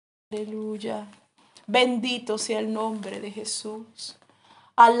Aleluya. Bendito sea el nombre de Jesús.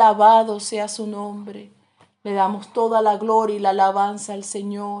 Alabado sea su nombre. Le damos toda la gloria y la alabanza al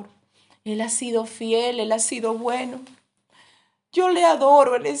Señor. Él ha sido fiel, Él ha sido bueno. Yo le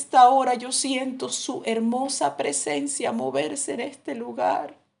adoro en esta hora. Yo siento su hermosa presencia moverse en este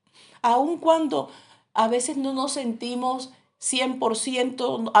lugar. Aun cuando a veces no nos sentimos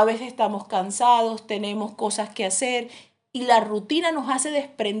 100%, a veces estamos cansados, tenemos cosas que hacer y la rutina nos hace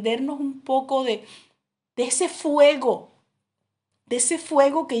desprendernos un poco de ese fuego, de ese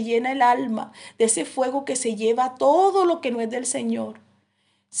fuego que llena el alma, de ese fuego que se lleva todo lo que no es del Señor.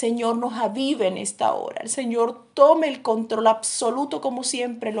 Señor, nos avive en esta hora. El Señor tome el control absoluto como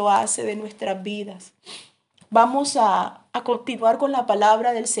siempre lo hace de nuestras vidas. Vamos a continuar con la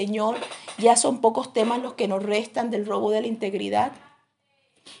palabra del Señor. Ya son pocos temas los que nos restan del robo de la integridad.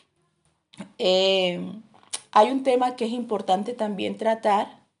 Hay un tema que es importante también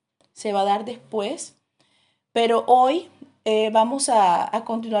tratar. Se va a dar después. Pero hoy vamos a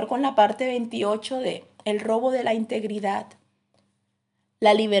continuar con la parte 28 de el robo de la integridad,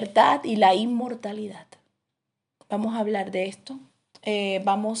 la libertad y la inmortalidad. Vamos a hablar de esto.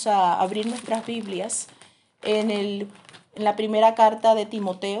 Vamos a abrir nuestras Biblias en la primera carta de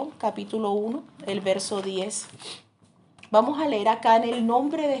Timoteo, capítulo 1, el verso 10. Vamos a leer acá en el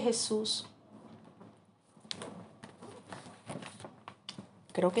nombre de Jesús.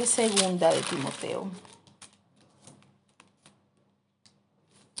 Creo que es segunda de Timoteo.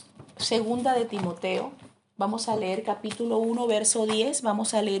 Segunda de Timoteo. Vamos a leer capítulo 1, verso 10.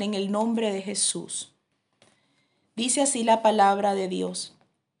 Vamos a leer en el nombre de Jesús. Dice así la palabra de Dios.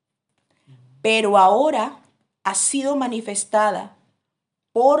 Pero ahora ha sido manifestada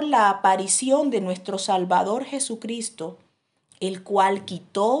por la aparición de nuestro Salvador Jesucristo, el cual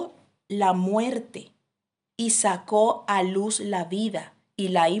quitó la muerte y sacó a luz la vida y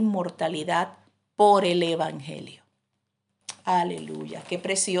la inmortalidad por el Evangelio. Aleluya, qué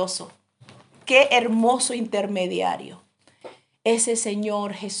precioso, qué hermoso intermediario. Ese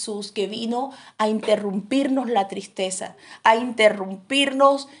Señor Jesús que vino a interrumpirnos la tristeza, a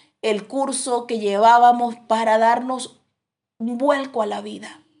interrumpirnos el curso que llevábamos para darnos un vuelco a la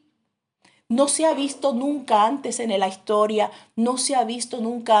vida. No se ha visto nunca antes en la historia, no se ha visto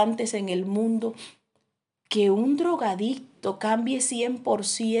nunca antes en el mundo que un drogadicto cambie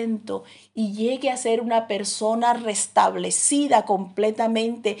 100% y llegue a ser una persona restablecida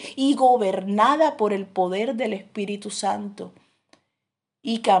completamente y gobernada por el poder del Espíritu Santo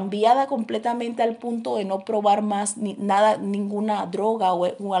y cambiada completamente al punto de no probar más nada, ninguna droga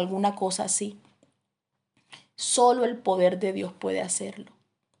o alguna cosa así. Solo el poder de Dios puede hacerlo.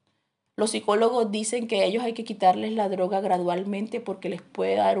 Los psicólogos dicen que a ellos hay que quitarles la droga gradualmente porque les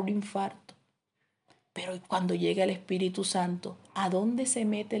puede dar un infarto. Pero cuando llega el Espíritu Santo, ¿a dónde se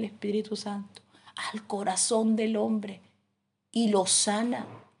mete el Espíritu Santo? Al corazón del hombre y lo sana.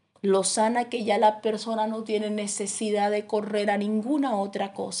 Lo sana que ya la persona no tiene necesidad de correr a ninguna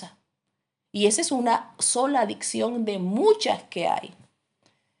otra cosa. Y esa es una sola adicción de muchas que hay.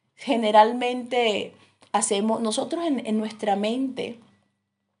 Generalmente nosotros en nuestra mente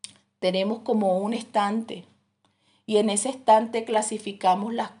tenemos como un estante y en ese estante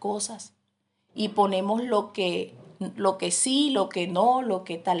clasificamos las cosas y ponemos lo que sí, lo que no, lo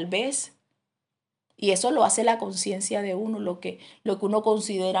que tal vez. Y eso lo hace la conciencia de uno, lo que uno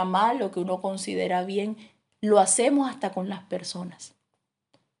considera mal, lo que uno considera bien, lo hacemos hasta con las personas.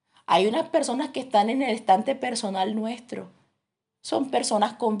 Hay unas personas que están en el estante personal nuestro, son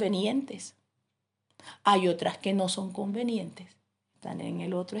personas convenientes. Hay otras que no son convenientes, están en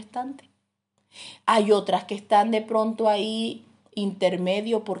el otro estante. Hay otras que están de pronto ahí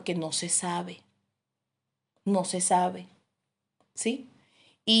intermedio porque no se sabe, ¿sí?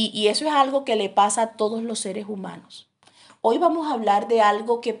 Y eso es algo que le pasa a todos los seres humanos. Hoy vamos a hablar de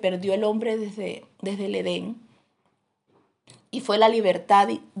algo que perdió el hombre desde el Edén y fue la libertad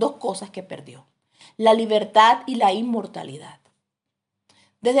y dos cosas que perdió, la libertad y la inmortalidad.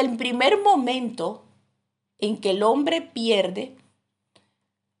 Desde el primer momento en que el hombre pierde,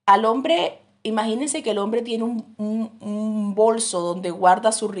 al hombre, imagínense que el hombre tiene un bolso donde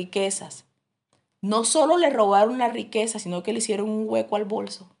guarda sus riquezas. No solo le robaron la riqueza, sino que le hicieron un hueco al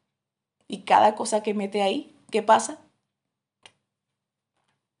bolso. Y cada cosa que mete ahí, ¿qué pasa?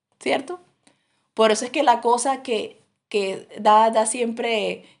 ¿Cierto? Por eso es que la cosa que da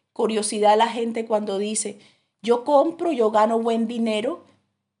siempre curiosidad a la gente cuando dice, yo compro, yo gano buen dinero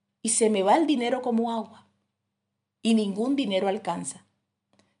y se me va el dinero como agua. Y ningún dinero alcanza.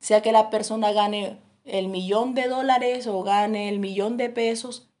 Sea que la persona gane el $1,000,000 o gane el $1,000,000 de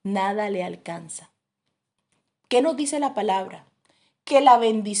pesos, nada le alcanza. ¿Qué nos dice la palabra? que la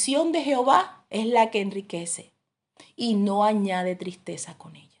bendición de Jehová es la que enriquece y no añade tristeza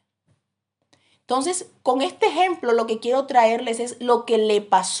con ella. Entonces, con este ejemplo lo que quiero traerles es lo que le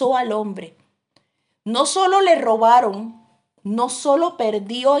pasó al hombre. No solo le robaron, no solo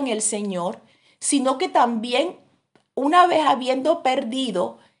perdió en el Señor, sino que también, una vez habiendo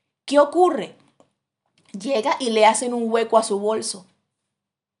perdido, ¿qué ocurre? Llega y le hacen un hueco a su bolso.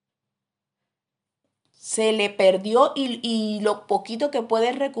 Se le perdió y lo poquito que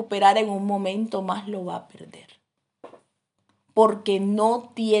puede recuperar en un momento más lo va a perder. Porque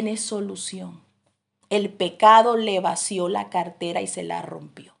no tiene solución. El pecado le vació la cartera y se la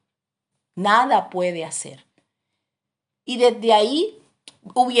rompió. Nada puede hacer. Y desde ahí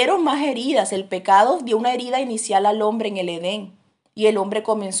hubieron más heridas. El pecado dio una herida inicial al hombre en el Edén. Y el hombre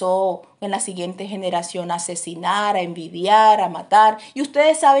comenzó en la siguiente generación a asesinar, a envidiar, a matar. Y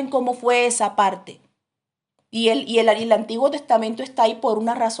ustedes saben cómo fue esa parte. Y el Antiguo Testamento está ahí por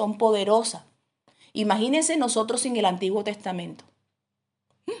una razón poderosa. Imagínense nosotros sin el Antiguo Testamento.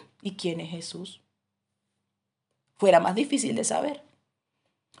 ¿Y quién es Jesús? Fuera más difícil de saber.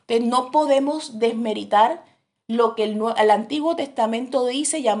 Entonces no podemos desmeritar lo que el Antiguo Testamento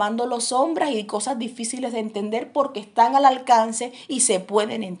dice, llamándolo sombras y cosas difíciles de entender porque están al alcance y se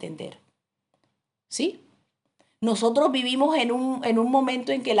pueden entender. ¿Sí? Nosotros vivimos en un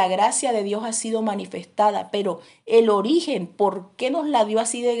momento en que la gracia de Dios ha sido manifestada, pero el origen, ¿por qué nos la dio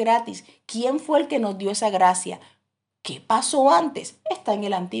así de gratis? ¿Quién fue el que nos dio esa gracia? ¿Qué pasó antes? Está en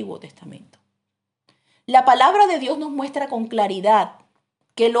el Antiguo Testamento. La palabra de Dios nos muestra con claridad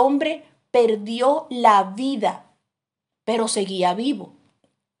que el hombre perdió la vida, pero seguía vivo.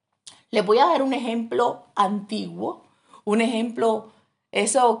 Les voy a dar un ejemplo antiguo, un ejemplo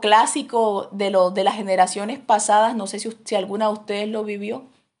eso clásico de las generaciones pasadas, no sé si alguna de ustedes lo vivió,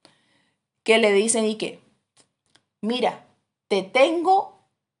 que le dicen y que, mira, te tengo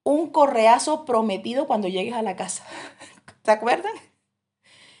un correazo prometido cuando llegues a la casa. ¿Se acuerdan?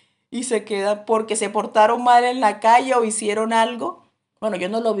 Y se quedan porque se portaron mal en la calle o hicieron algo. Bueno, yo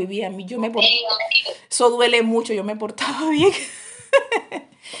no lo viví, a mí eso duele mucho, yo me portaba bien.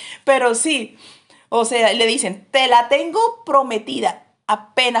 Pero sí, o sea, le dicen, te la tengo prometida,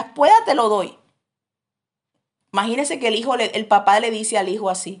 apenas pueda te lo doy. Imagínense que el papá le dice al hijo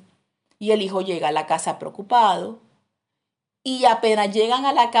así, y el hijo llega a la casa preocupado, y apenas llegan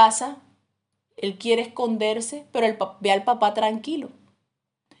a la casa, él quiere esconderse, pero ve al papá tranquilo.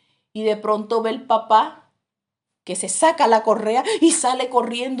 Y de pronto ve el papá que se saca la correa y sale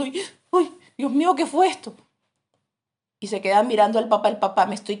corriendo y, ¡uy, Dios mío, qué fue esto! Y se queda mirando al papá, el papá,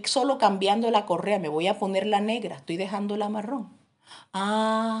 me estoy solo cambiando la correa, me voy a poner la negra, estoy dejando la marrón.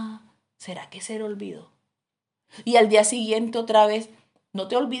 Ah, ¿será que se le olvidó? Y al día siguiente otra vez, no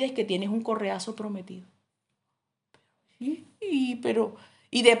te olvides que tienes un correazo prometido.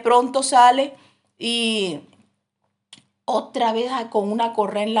 Y de pronto sale y otra vez con una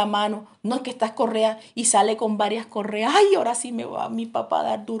correa en la mano. No es que estás correa y sale con varias correas. Ay, ahora sí me va mi papá a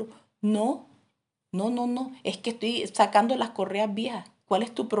dar duro. No. Es que estoy sacando las correas viejas. ¿Cuál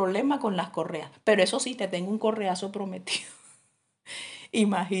es tu problema con las correas? Pero eso sí, te tengo un correazo prometido.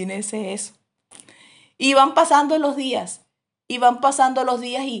 Imagínese eso. Y van pasando los días. Y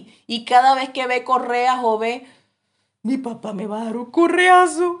cada vez que ve correas o ve, mi papá me va a dar un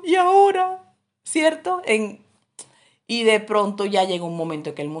correazo. Y ahora, ¿cierto? Y de pronto ya llega un momento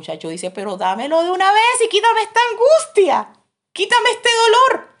en que el muchacho dice, pero dámelo de una vez y quítame esta angustia. Quítame este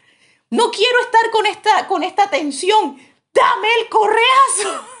dolor. No quiero estar con esta tensión. Dame el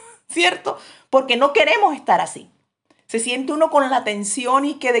correazo, ¿cierto? Porque no queremos estar así. Se siente uno con la tensión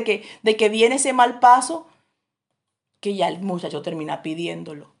y que de que viene ese mal paso, que ya el muchacho termina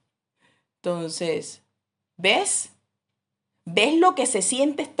pidiéndolo. Entonces, ¿ves? ¿Ves lo que se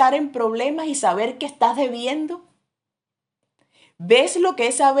siente estar en problemas y saber que estás debiendo? ¿Ves lo que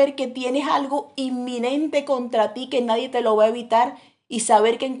es saber que tienes algo inminente contra ti que nadie te lo va a evitar y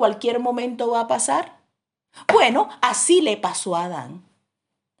saber que en cualquier momento va a pasar? Bueno, así le pasó a Adán.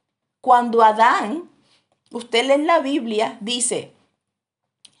 Cuando Adán, usted lee en la Biblia, dice,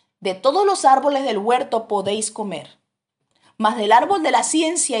 de todos los árboles del huerto podéis comer, mas del árbol de la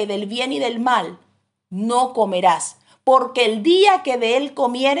ciencia y del bien y del mal no comerás, porque el día que de él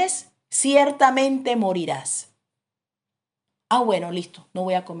comieres, ciertamente morirás. Ah, bueno, listo, no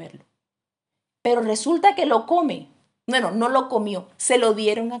voy a comerlo. Pero resulta que lo come. Bueno, no lo comió, se lo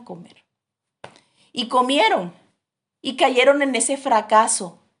dieron a comer. Y comieron y cayeron en ese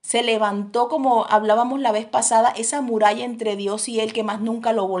fracaso. Se levantó, como hablábamos la vez pasada, esa muralla entre Dios y él que más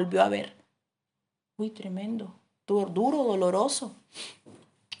nunca lo volvió a ver. Uy, tremendo, duro, doloroso.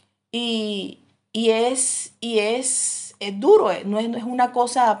 Y es es duro, no es una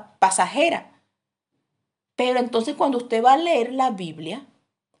cosa pasajera. Pero entonces cuando usted va a leer la Biblia,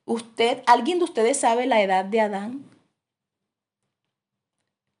 ¿alguien de ustedes sabe la edad de Adán?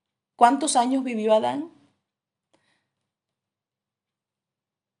 ¿Cuántos años vivió Adán?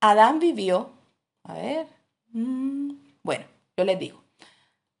 Adán vivió, a ver, bueno, yo les digo,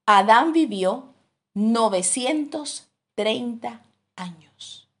 Adán vivió 930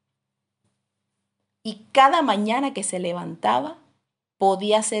 años. Y cada mañana que se levantaba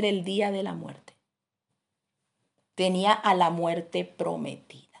podía ser el día de la muerte. Tenía a la muerte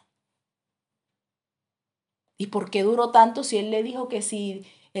prometida. ¿Y por qué duró tanto si él le dijo que si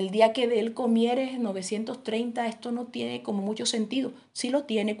el día que de él comieres 930, esto no tiene como mucho sentido? Sí lo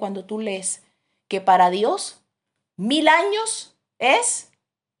tiene cuando tú lees que para Dios 1000 años es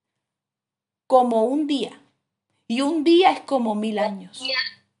como un día y un día es como 1000 años. Y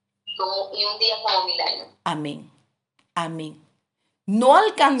un día como 1000 años. Amén, amén. No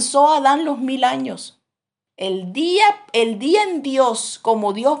alcanzó a Adán los 1000 años. El día en Dios,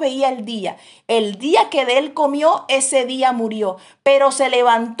 como Dios veía el día que de él comió, ese día murió. Pero se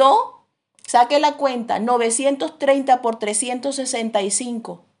levantó, saque la cuenta, 930 por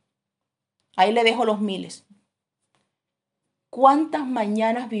 365. Ahí le dejo los miles. ¿Cuántas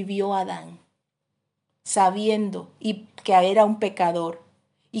mañanas vivió Adán sabiendo que era un pecador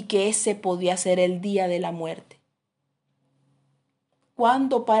y que ese podía ser el día de la muerte?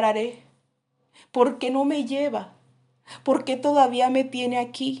 ¿Cuándo pararé? ¿Por qué no me lleva? ¿Por qué todavía me tiene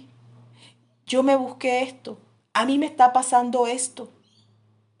aquí? Yo me busqué esto. A mí me está pasando esto.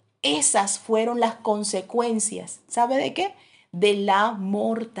 Esas fueron las consecuencias. ¿Sabe de qué? De la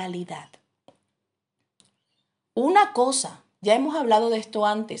mortalidad. Una cosa, ya hemos hablado de esto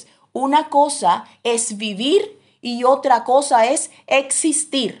antes, una cosa es vivir y otra cosa es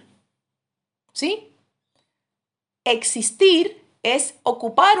existir. ¿Sí? Existir es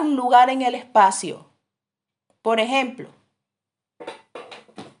ocupar un lugar en el espacio. Por ejemplo,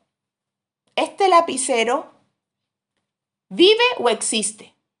 ¿este lapicero vive o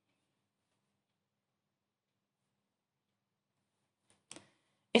existe?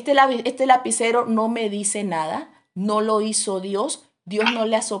 Este lapicero no me dice nada, no lo hizo Dios, Dios no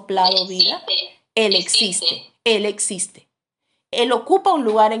le ha soplado vida. Él existe, Él existe. Él ocupa un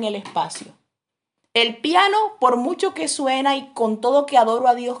lugar en el espacio. El piano, por mucho que suena y con todo que adoro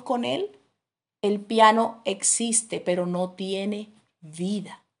a Dios con él, el piano existe, pero no tiene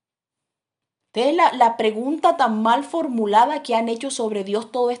vida. Entonces, la pregunta tan mal formulada que han hecho sobre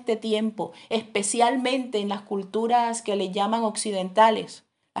Dios todo este tiempo, especialmente en las culturas que le llaman occidentales.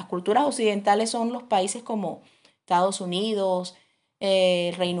 Las culturas occidentales son los países como Estados Unidos,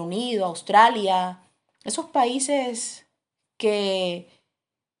 Reino Unido, Australia, esos países que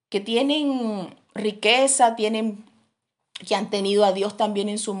tienen riqueza, que han tenido a Dios también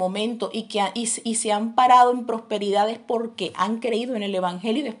en su momento y se han parado en prosperidades porque han creído en el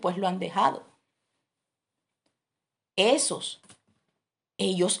Evangelio y después lo han dejado. Ellos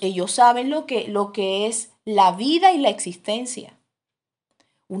saben lo que es la vida y la existencia.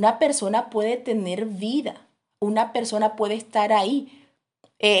 Una persona puede tener vida, una persona puede estar ahí,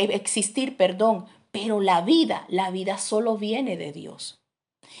 existir, pero la vida solo viene de Dios.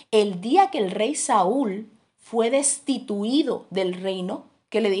 El día que el rey Saúl fue destituido del reino,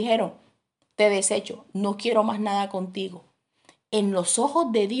 que le dijeron, te desecho, no quiero más nada contigo. En los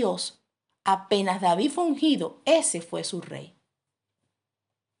ojos de Dios, apenas David fue ungido, ese fue su rey.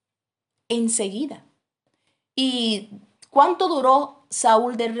 Enseguida. ¿Y cuánto duró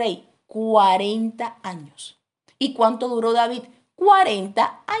Saúl de rey? 40 años. ¿Y cuánto duró David?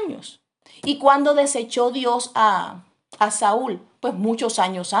 40 años. ¿Y cuándo desechó Dios a Saúl? Pues muchos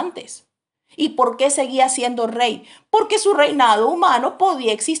años antes. ¿Y por qué seguía siendo rey? Porque su reinado humano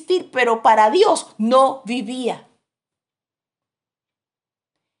podía existir, pero para Dios no vivía.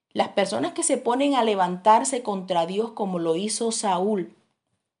 Las personas que se ponen a levantarse contra Dios como lo hizo Saúl.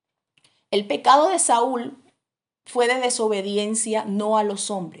 El pecado de Saúl fue de desobediencia, no a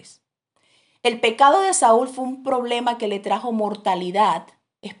los hombres. El pecado de Saúl fue un problema que le trajo mortalidad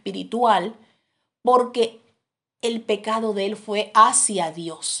espiritual porque el pecado de él fue hacia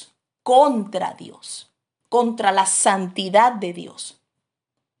Dios, contra la santidad de Dios.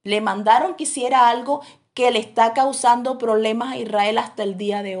 Le mandaron que hiciera algo que le está causando problemas a Israel hasta el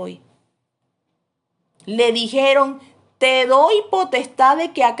día de hoy. Le dijeron, te doy potestad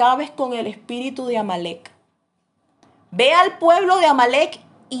de que acabes con el espíritu de Amalek. Ve al pueblo de Amalek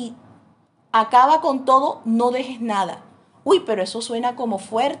y acaba con todo, no dejes nada. Uy, pero eso suena como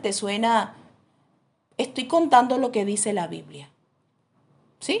fuerte, suena... Estoy contando lo que dice la Biblia.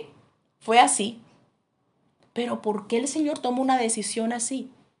 ¿Sí? Fue así. Pero ¿por qué el Señor toma una decisión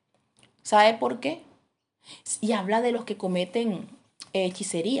así? ¿Sabe por qué? Y habla de los que cometen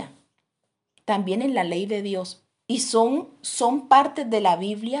hechicería, también en la ley de Dios. Y son partes de la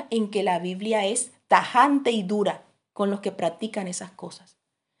Biblia en que la Biblia es tajante y dura con los que practican esas cosas.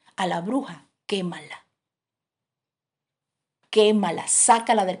 A la bruja, quémala. Quémala,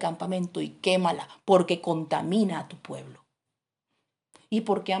 sácala del campamento y quémala, porque contamina a tu pueblo. ¿Y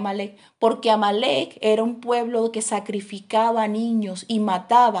por qué Amalek? Porque Amalek era un pueblo que sacrificaba niños y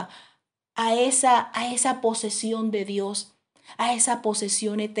mataba a esa posesión de Dios, a esa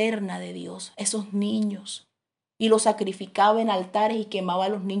posesión eterna de Dios, esos niños. Y los sacrificaba en altares y quemaba a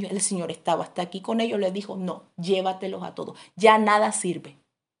los niños. El Señor estaba hasta aquí con ellos, les dijo, no, llévatelos a todos, ya nada sirve.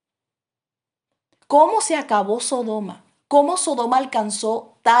 ¿Cómo se acabó Sodoma? ¿Cómo Sodoma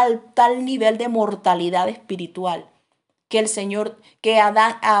alcanzó tal nivel de mortalidad espiritual? Que el Señor, que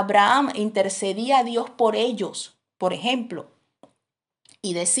Abraham intercedía a Dios por ellos, por ejemplo,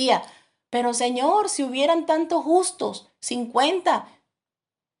 y decía, pero Señor, si hubieran tantos justos, 50,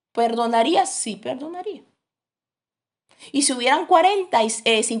 ¿perdonarías? Sí, perdonaría. Y si hubieran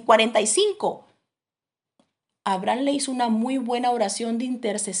 45, Abraham le hizo una muy buena oración de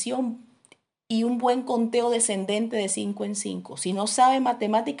intercesión y un buen conteo descendente de 5 en 5. Si no sabe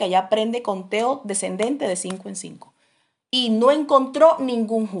matemática, ya aprende conteo descendente de 5 en 5. Y no encontró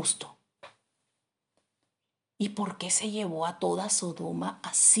ningún justo. ¿Y por qué se llevó a toda Sodoma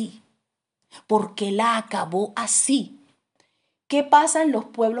así? ¿Por qué la acabó así? ¿Qué pasa en los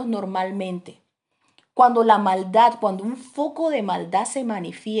pueblos normalmente? Cuando la maldad, cuando un foco de maldad se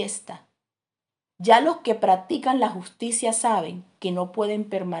manifiesta, ya los que practican la justicia saben que no pueden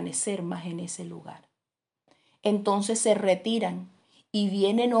permanecer más en ese lugar. Entonces se retiran y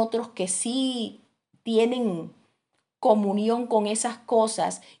vienen otros que sí tienen comunión con esas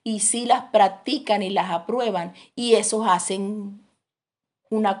cosas y sí las practican y las aprueban, y esos hacen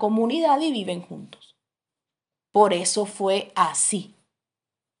una comunidad y viven juntos. Por eso fue así.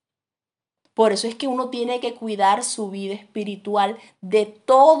 Por eso es que uno tiene que cuidar su vida espiritual de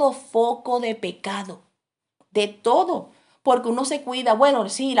todo foco de pecado, de todo, porque uno se cuida, bueno,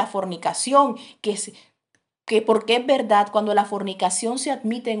 sí, la fornicación, que porque es verdad, cuando la fornicación se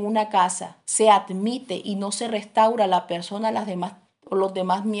admite en una casa, se admite y no se restaura la persona, los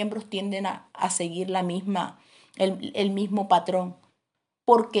demás miembros tienden a seguir el mismo patrón,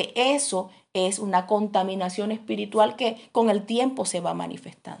 porque eso es una contaminación espiritual que con el tiempo se va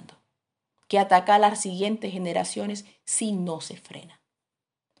manifestando, que ataca a las siguientes generaciones si no se frena.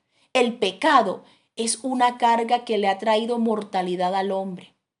 El pecado es una carga que le ha traído mortalidad al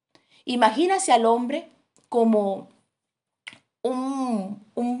hombre. Imagínase al hombre como un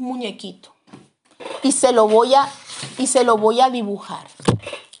muñequito y se lo voy a dibujar.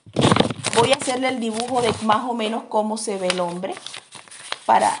 Voy a hacerle el dibujo de más o menos cómo se ve el hombre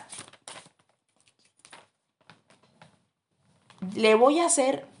le voy a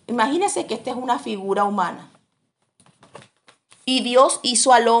hacer, imagínese que esta es una figura humana y Dios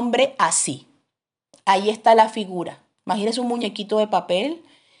hizo al hombre así. Ahí está la figura. Imagínese un muñequito de papel,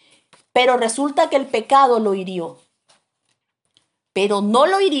 pero resulta que el pecado lo hirió. Pero no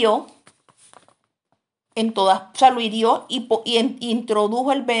lo hirió en todas, o sea, lo hirió y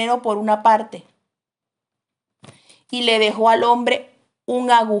introdujo el veneno por una parte y le dejó al hombre un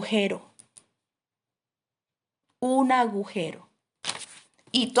agujero. Un agujero.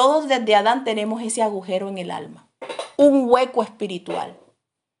 Y todos desde Adán tenemos ese agujero en el alma, un hueco espiritual.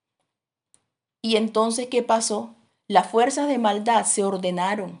 Y entonces, ¿qué pasó? Las fuerzas de maldad se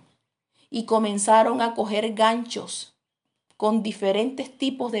ordenaron y comenzaron a coger ganchos con diferentes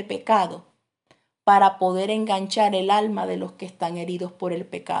tipos de pecado para poder enganchar el alma de los que están heridos por el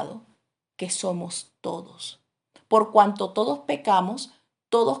pecado, que somos todos. Por cuanto todos pecamos,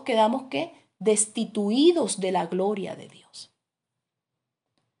 todos quedamos ¿qué? Destituidos de la gloria de Dios.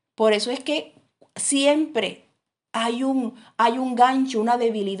 Por eso es que siempre hay un gancho, una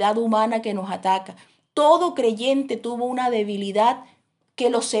debilidad humana que nos ataca. Todo creyente tuvo una debilidad que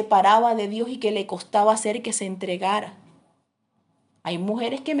lo separaba de Dios y que le costaba hacer que se entregara. Hay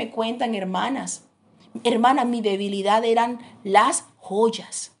mujeres que me cuentan, hermanas, mi debilidad eran las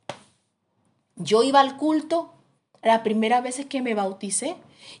joyas. Yo iba al culto la primera vez que me bauticé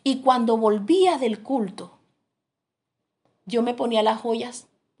y cuando volvía del culto, yo me ponía las joyas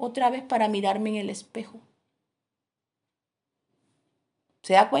otra vez para mirarme en el espejo.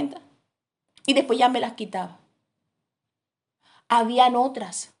 ¿Se da cuenta? Y después ya me las quitaba. Habían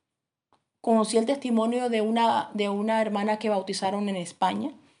otras. Conocí el testimonio de una hermana que bautizaron en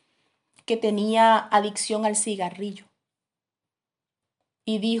España, que tenía adicción al cigarrillo.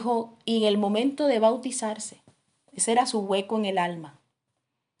 Y dijo, y en el momento de bautizarse, Ese era su hueco en el alma,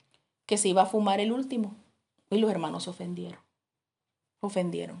 que se iba a fumar el último. Y los hermanos se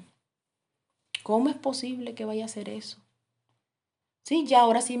ofendieron. ¿Cómo es posible que vaya a hacer eso? Sí, ya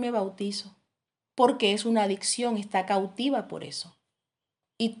ahora sí me bautizo, porque es una adicción, está cautiva por eso.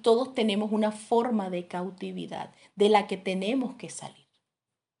 Y todos tenemos una forma de cautividad de la que tenemos que salir.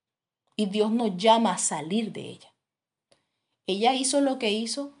 Y Dios nos llama a salir de ella. Ella hizo lo que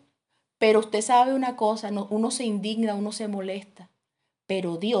hizo, pero usted sabe una cosa, uno se indigna, uno se molesta,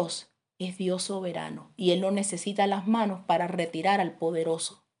 pero Dios es Dios soberano y Él no necesita las manos para retirar al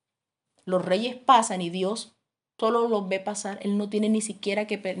poderoso. Los reyes pasan y Dios solo los ve pasar. Él no tiene ni siquiera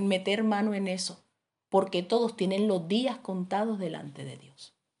que meter mano en eso, porque todos tienen los días contados delante de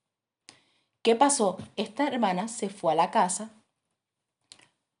Dios. ¿Qué pasó? Esta hermana se fue a la casa.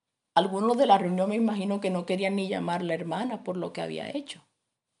 Algunos de la reunión me imagino que no querían ni llamarla hermana por lo que había hecho.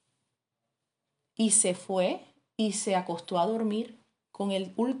 Y se fue y se acostó a dormir con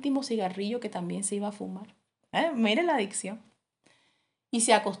el último cigarrillo que también se iba a fumar. Mire la adicción. Y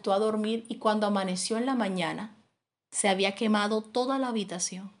se acostó a dormir y cuando amaneció en la mañana se había quemado toda la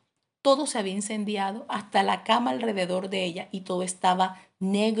habitación. Todo se había incendiado, hasta la cama alrededor de ella y todo estaba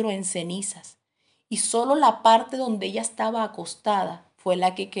negro en cenizas. Y solo la parte donde ella estaba acostada fue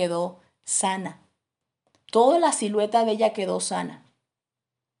la que quedó sana. Toda la silueta de ella quedó sana,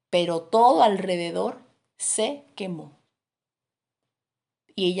 pero todo alrededor se quemó.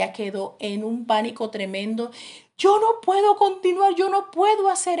 Y ella quedó en un pánico tremendo. Yo no puedo continuar, yo no puedo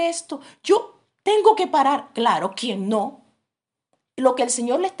hacer esto, yo tengo que parar. Claro, ¿quién no? Lo que el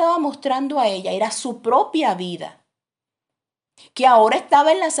Señor le estaba mostrando a ella era su propia vida, que ahora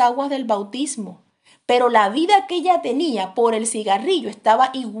estaba en las aguas del bautismo, pero la vida que ella tenía por el cigarrillo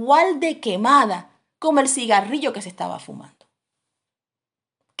estaba igual de quemada como el cigarrillo que se estaba fumando.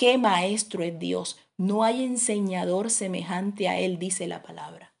 ¡Qué maestro es Dios! No hay enseñador semejante a Él, dice la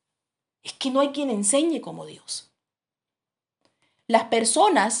palabra. Es que no hay quien enseñe como Dios. Las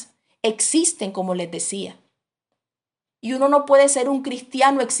personas existen, como les decía, y uno no puede ser un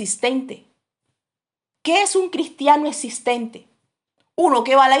cristiano existente. ¿Qué es un cristiano existente? Uno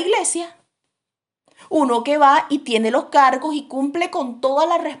que va a la iglesia, uno que va y tiene los cargos y cumple con todas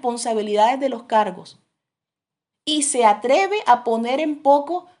las responsabilidades de los cargos y se atreve a poner en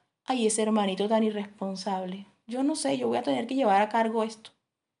poco, ay, ese hermanito tan irresponsable, yo no sé, yo voy a tener que llevar a cargo esto.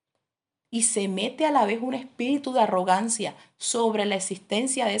 Y se mete a la vez un espíritu de arrogancia sobre la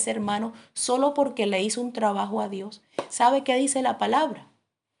existencia de ese hermano solo porque le hizo un trabajo a Dios. ¿Sabe qué dice la palabra?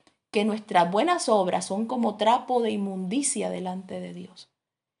 Que nuestras buenas obras son como trapo de inmundicia delante de Dios.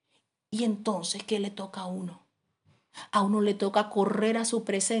 Y entonces, ¿qué le toca a uno? A uno le toca correr a su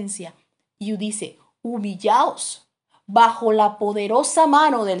presencia y dice, humillaos bajo la poderosa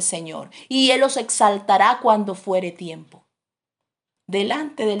mano del Señor y Él os exaltará cuando fuere tiempo.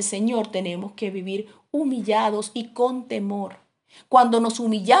 Delante del Señor tenemos que vivir humillados y con temor. Cuando nos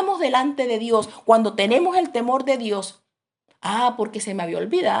humillamos delante de Dios, cuando tenemos el temor de Dios, porque se me había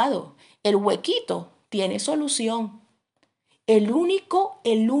olvidado, el huequito tiene solución. El único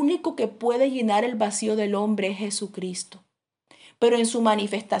que puede llenar el vacío del hombre es Jesucristo. Pero en su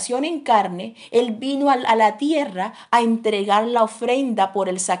manifestación en carne, Él vino a la tierra a entregar la ofrenda por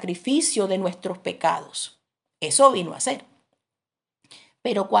el sacrificio de nuestros pecados. Eso vino a hacer.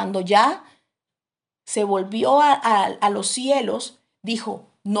 Pero cuando ya se volvió a los cielos, dijo,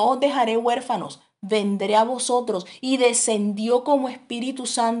 no os dejaré huérfanos, vendré a vosotros. Y descendió como Espíritu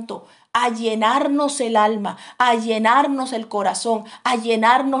Santo a llenarnos el alma, a llenarnos el corazón, a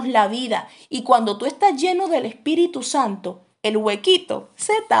llenarnos la vida. Y cuando tú estás lleno del Espíritu Santo, el huequito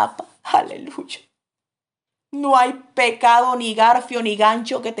se tapa. Aleluya. No hay pecado, ni garfio, ni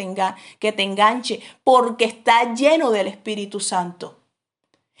gancho que te enganche, porque está lleno del Espíritu Santo.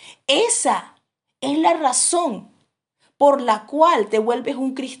 Esa es la razón por la cual te vuelves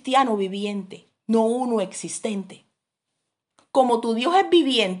un cristiano viviente, no uno existente. Como tu Dios es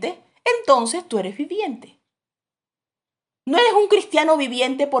viviente, entonces tú eres viviente. No eres un cristiano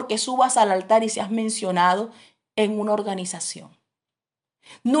viviente porque subas al altar y seas mencionado en una organización.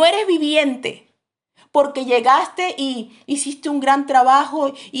 No eres viviente porque llegaste y hiciste un gran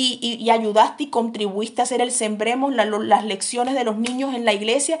trabajo y ayudaste y contribuiste a hacer el sembremos, las lecciones de los niños en la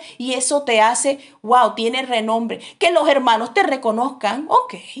iglesia y eso te hace, wow, tiene renombre. Que los hermanos te reconozcan,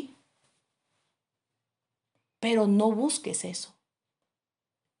 ok. Pero no busques eso.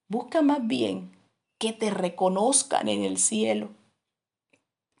 Busca más bien que te reconozcan en el cielo,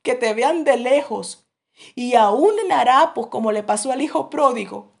 que te vean de lejos y aún en harapos como le pasó al hijo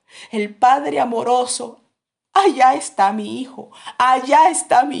pródigo, el padre amoroso. Allá está mi hijo, allá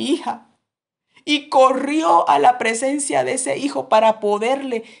está mi hija. y corrió a la presencia de ese hijo para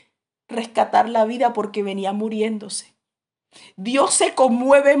poderle rescatar la vida porque venía muriéndose. Dios se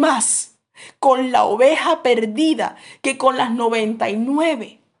conmueve más con la oveja perdida que con las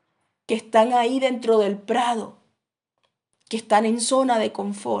 99 que están ahí dentro del prado, que están en zona de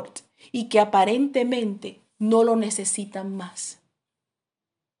confort y que aparentemente no lo necesitan más.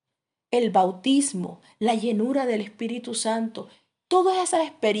 El bautismo, la llenura del Espíritu Santo, todas esas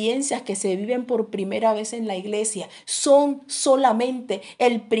experiencias que se viven por primera vez en la iglesia son solamente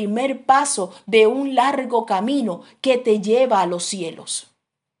el primer paso de un largo camino que te lleva a los cielos.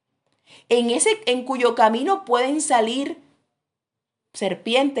 En cuyo camino pueden salir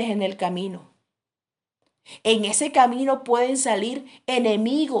serpientes en el camino. En ese camino pueden salir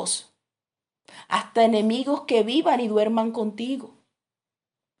enemigos, hasta enemigos que vivan y duerman contigo.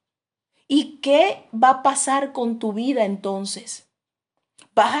 ¿Y qué va a pasar con tu vida entonces?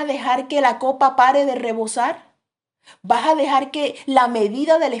 ¿Vas a dejar que la copa pare de rebosar? ¿Vas a dejar que la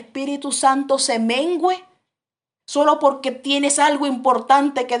medida del Espíritu Santo se mengüe solo porque tienes algo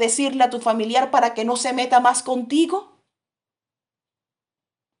importante que decirle a tu familiar para que no se meta más contigo?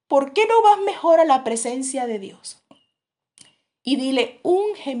 ¿Por qué no vas mejor a la presencia de Dios? Y dile,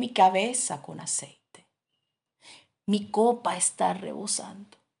 unge mi cabeza con aceite. Mi copa está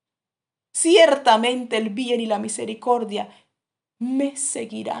rebosando. Ciertamente el bien y la misericordia me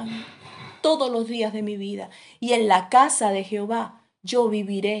seguirán todos los días de mi vida. Y en la casa de Jehová yo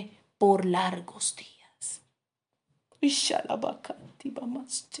viviré por largos días.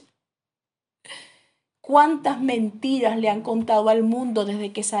 ¿Cuántas mentiras le han contado al mundo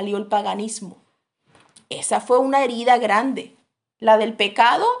desde que salió el paganismo? Esa fue una herida grande. La del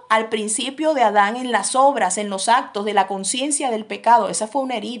pecado al principio de Adán en las obras, en los actos, de la conciencia del pecado. Esa fue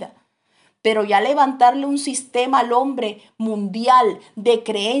una herida. Pero ya levantarle un sistema al hombre mundial de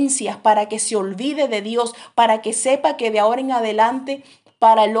creencias para que se olvide de Dios, para que sepa que de ahora en adelante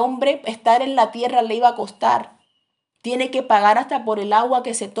para el hombre estar en la tierra le iba a costar. Tiene que pagar hasta por el agua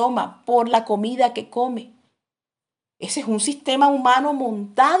que se toma, por la comida que come. Ese es un sistema humano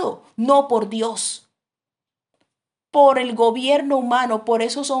montado, no por Dios. Por el gobierno humano, por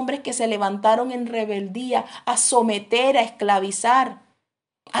esos hombres que se levantaron en rebeldía a someter, a esclavizar,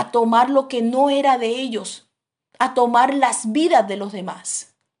 a tomar lo que no era de ellos, a tomar las vidas de los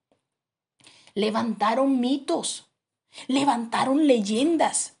demás. Levantaron mitos, levantaron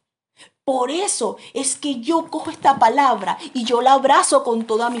leyendas. Por eso es que yo cojo esta palabra y yo la abrazo con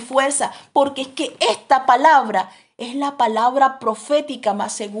toda mi fuerza, porque es que esta palabra es la palabra profética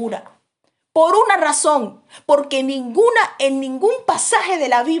más segura. Por una razón, porque en ningún pasaje de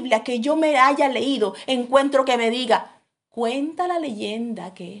la Biblia que yo me haya leído encuentro que me diga, cuenta la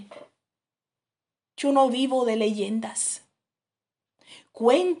leyenda que yo no vivo de leyendas.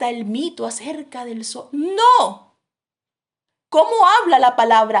 Cuenta el mito acerca del sol. ¡No! ¿Cómo habla la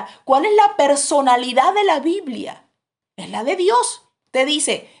palabra? ¿Cuál es la personalidad de la Biblia? Es la de Dios. Te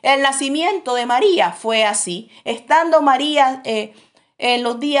dice, el nacimiento de María fue así. Estando María en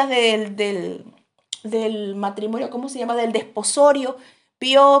los días del matrimonio, ¿cómo se llama? Del desposorio,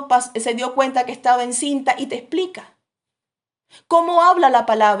 se dio cuenta que estaba encinta y te explica. ¿Cómo habla la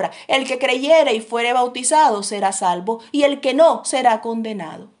palabra? El que creyere y fuere bautizado será salvo, y el que no será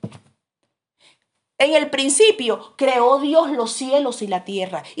condenado. En el principio creó Dios los cielos y la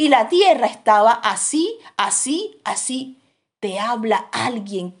tierra estaba así, así, así. Te habla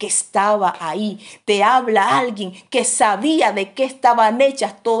alguien que estaba ahí, te habla alguien que sabía de qué estaban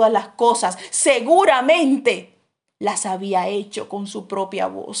hechas todas las cosas. Seguramente las había hecho con su propia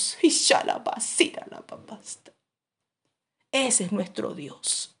voz. Ese es nuestro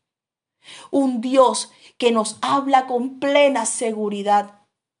Dios. Un Dios que nos habla con plena seguridad.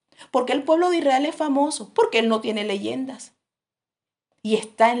 Porque el pueblo de Israel es famoso, porque él no tiene leyendas. Y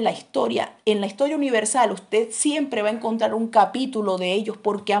está en la historia universal. Usted siempre va a encontrar un capítulo de ellos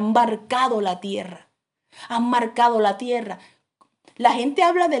porque han marcado la tierra. Han marcado la tierra. La gente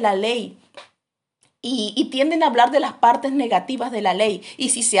habla de la ley y tienden a hablar de las partes negativas de la ley. Y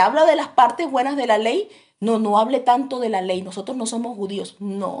si se habla de las partes buenas de la ley, no hable tanto de la ley. Nosotros no somos judíos.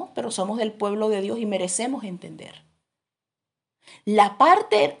 No, pero somos del pueblo de Dios y merecemos entender. Las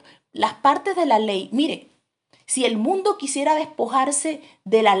partes de la ley, mire, si el mundo quisiera despojarse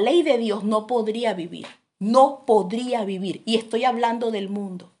de la ley de Dios, no podría vivir. No podría vivir. Y estoy hablando del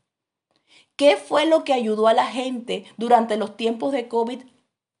mundo. ¿Qué fue lo que ayudó a la gente durante los tiempos de COVID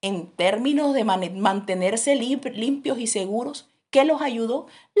en términos de mantenerse limpios y seguros? ¿Qué los ayudó?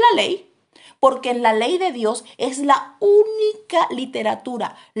 La ley. Porque en la ley de Dios es la única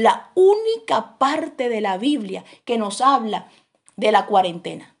literatura, la única parte de la Biblia que nos habla de la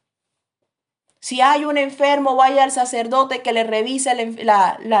cuarentena. Si hay un enfermo, vaya al sacerdote que le revise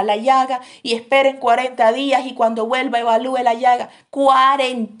la llaga y esperen 40 días y cuando vuelva evalúe la llaga.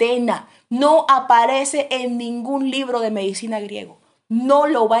 Cuarentena. No aparece en ningún libro de medicina griego. No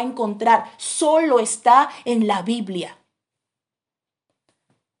lo va a encontrar. Solo está en la Biblia.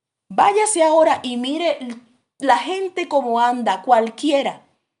 Váyase ahora y mire la gente como anda, cualquiera.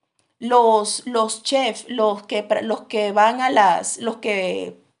 Los chefs, los que van a los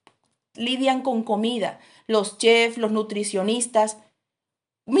que lidian con comida, los chefs, los nutricionistas.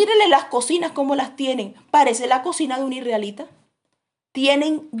 Mírele las cocinas como las tienen. Parece la cocina de un israelita.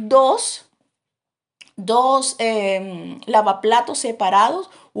 Tienen dos lavaplatos separados,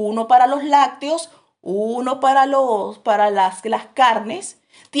 uno para los lácteos, uno para las carnes.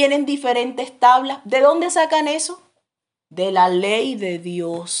 Tienen diferentes tablas. ¿De dónde sacan eso? De la ley de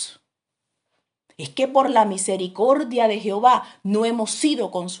Dios. Es que por la misericordia de Jehová no hemos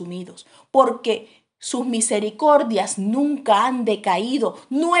sido consumidos, porque sus misericordias nunca han decaído,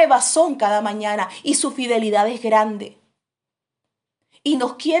 nuevas son cada mañana y su fidelidad es grande. Y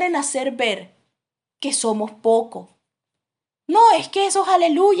nos quieren hacer ver que somos poco. No, es que esos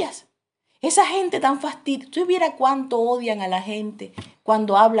aleluyas, esa gente tan fastidiosa, usted viera cuánto odian a la gente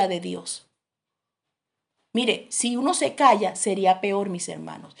cuando habla de Dios. Mire, si uno se calla, sería peor, mis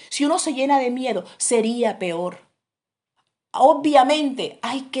hermanos. Si uno se llena de miedo, sería peor. Obviamente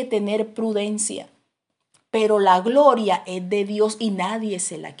hay que tener prudencia, pero la gloria es de Dios y nadie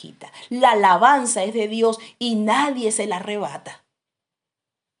se la quita. La alabanza es de Dios y nadie se la arrebata.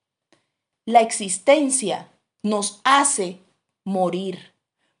 La existencia nos hace morir,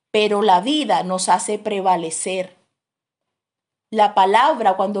 pero la vida nos hace prevalecer. La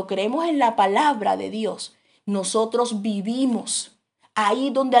palabra, cuando creemos en la palabra de Dios, nosotros vivimos ahí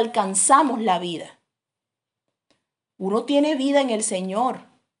donde alcanzamos la vida. Uno tiene vida en el Señor,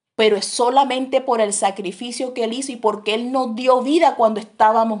 pero es solamente por el sacrificio que Él hizo y porque Él nos dio vida cuando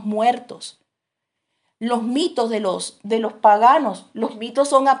estábamos muertos. Los mitos de los paganos, los mitos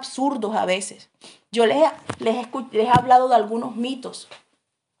son absurdos a veces. Yo les he hablado de algunos mitos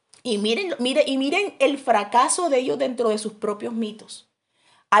y miren el fracaso de ellos dentro de sus propios mitos.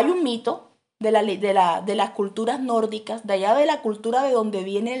 Hay un mito de las culturas nórdicas, de allá de la cultura de donde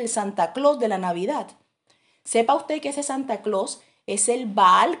viene el Santa Claus de la Navidad. Sepa usted que ese Santa Claus es el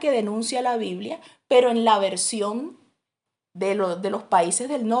Baal que denuncia la Biblia, pero en la versión de los países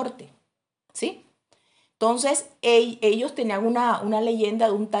del norte, ¿sí? Entonces, ellos tenían una leyenda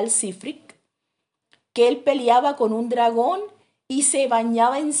de un tal Sifric, que él peleaba con un dragón y se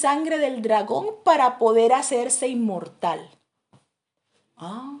bañaba en sangre del dragón para poder hacerse inmortal.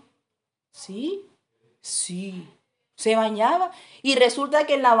 Ah, ¿sí? Sí. Se bañaba y resulta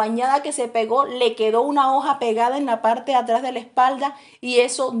que en la bañada que se pegó le quedó una hoja pegada en la parte de atrás de la espalda y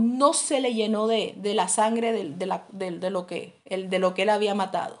eso no se le llenó de la sangre de lo que él había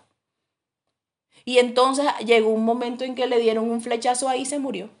matado. Y entonces llegó un momento en que le dieron un flechazo ahí y se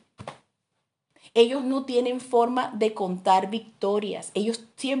murió. Ellos no tienen forma de contar victorias. Ellos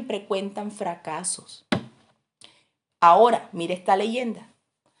siempre cuentan fracasos. Ahora, mire esta leyenda.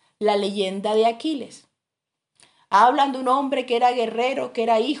 La leyenda de Aquiles. Hablan de un hombre que era guerrero, que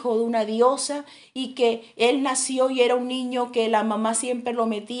era hijo de una diosa y que él nació y era un niño que la mamá siempre lo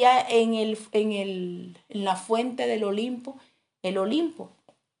metía en la fuente del Olimpo. El Olimpo.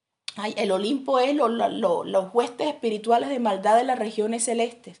 El Olimpo es los huestes espirituales de maldad de las regiones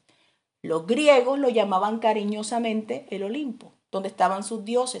celestes. Los griegos lo llamaban cariñosamente el Olimpo, donde estaban sus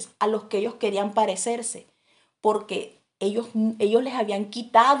dioses, a los que ellos querían parecerse, porque ellos les habían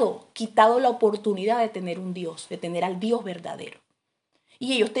quitado la oportunidad de tener un Dios, de tener al Dios verdadero.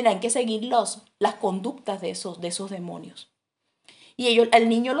 Y ellos tenían que seguir las conductas de esos demonios. Y al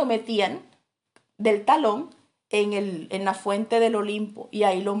niño lo metían del talón en la fuente del Olimpo y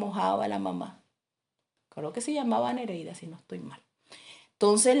ahí lo mojaba la mamá. Creo que se llamaba Nereida, si no estoy mal.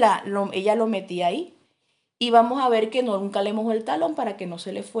 Entonces ella lo metía ahí y vamos a ver que nunca le mojó el talón para que no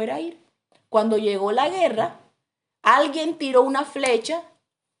se le fuera a ir. Cuando llegó la guerra, alguien tiró una flecha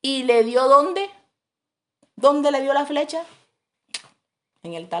y le dio ¿dónde? ¿Dónde le dio la flecha?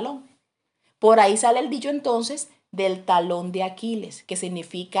 En el talón. Por ahí sale el dicho entonces del talón de Aquiles, que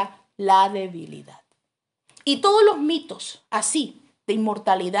significa la debilidad. Y todos los mitos así de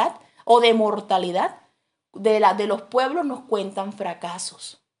inmortalidad o de mortalidad de los pueblos nos cuentan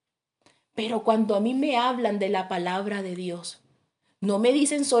fracasos. Pero cuando a mí me hablan de la palabra de Dios, no me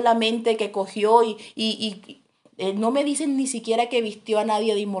dicen solamente que cogió y no me dicen ni siquiera que vistió a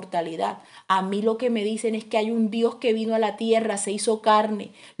nadie de inmortalidad. A mí lo que me dicen es que hay un Dios que vino a la tierra, se hizo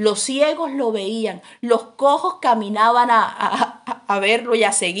carne. Los ciegos lo veían, los cojos caminaban a verlo y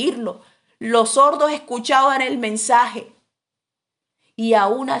a seguirlo. Los sordos escuchaban el mensaje. Y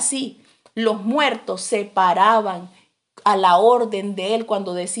aún así, los muertos se paraban a la orden de él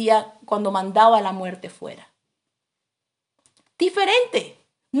cuando mandaba la muerte fuera. Diferente.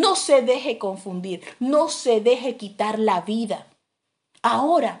 No se deje confundir, no se deje quitar la vida.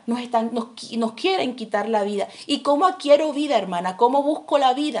 Ahora nos quieren quitar la vida. ¿Y cómo adquiero vida, hermana? ¿Cómo busco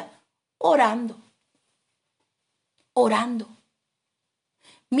la vida? Orando. Orando.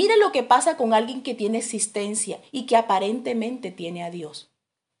 Mire lo que pasa con alguien que tiene existencia y que aparentemente tiene a Dios.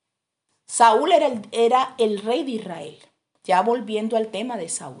 Saúl era el rey de Israel. Ya volviendo al tema de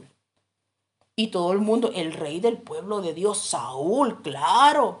Saúl. Y todo el mundo, el rey del pueblo de Dios, Saúl,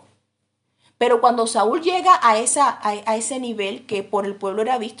 claro. Pero cuando Saúl llega a ese nivel, que por el pueblo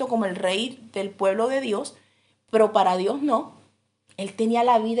era visto como el rey del pueblo de Dios, pero para Dios no, él tenía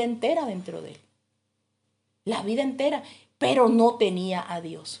la vida entera dentro de él. La vida entera, pero no tenía a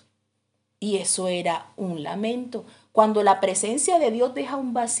Dios. Y eso era un lamento. Cuando la presencia de Dios deja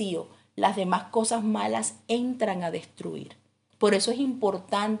un vacío, las demás cosas malas entran a destruir. Por eso es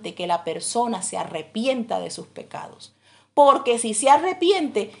importante que la persona se arrepienta de sus pecados. Porque si se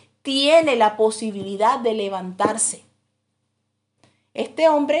arrepiente, tiene la posibilidad de levantarse. Este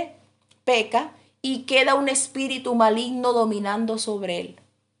hombre peca y queda un espíritu maligno dominando sobre él.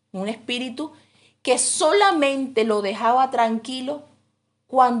 Un espíritu que solamente lo dejaba tranquilo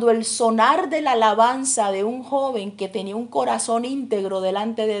cuando el sonar de la alabanza de un joven que tenía un corazón íntegro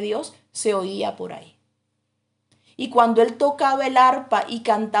delante de Dios se oía por ahí. Y cuando él tocaba el arpa y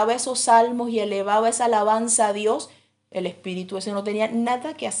cantaba esos salmos y elevaba esa alabanza a Dios, el espíritu ese no tenía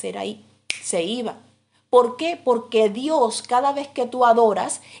nada que hacer ahí, se iba. ¿Por qué? Porque Dios, cada vez que tú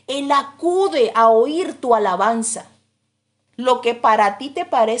adoras, Él acude a oír tu alabanza. Lo que para ti te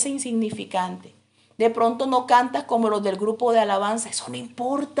parece insignificante. De pronto no cantas como los del grupo de alabanza, eso no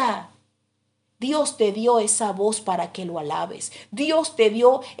importa. Dios te dio esa voz para que lo alabes. Dios te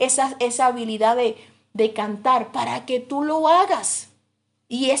dio esa habilidad de cantar para que tú lo hagas.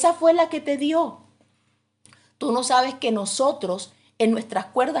 Y esa fue la que te dio. Tú no sabes que nosotros en nuestras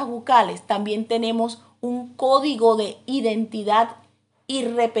cuerdas vocales también tenemos un código de identidad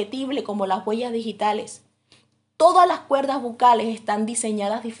irrepetible como las huellas digitales. Todas las cuerdas vocales están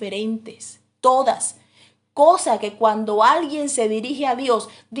diseñadas diferentes, todas. Cosa que cuando alguien se dirige a Dios,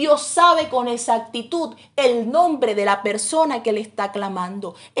 Dios sabe con exactitud el nombre de la persona que le está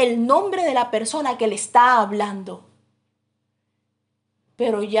clamando, el nombre de la persona que le está hablando.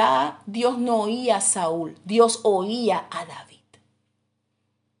 Pero ya Dios no oía a Saúl, Dios oía a David.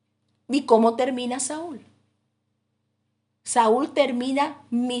 ¿Y cómo termina Saúl? Saúl termina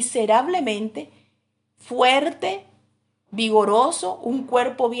miserablemente, fuerte, vigoroso, un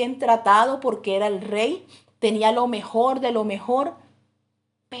cuerpo bien tratado porque era el rey, tenía lo mejor de lo mejor,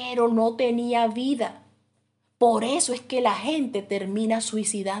 pero no tenía vida. Por eso es que la gente termina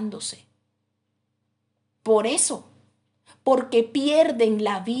suicidándose. Por eso, porque pierden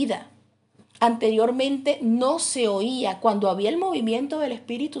la vida. Anteriormente no se oía, cuando había el movimiento del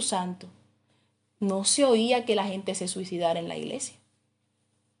Espíritu Santo, no se oía que la gente se suicidara en la iglesia.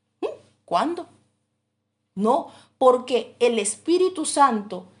 ¿Cuándo? No, porque el Espíritu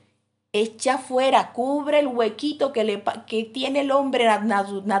Santo echa fuera, cubre el huequito que tiene el hombre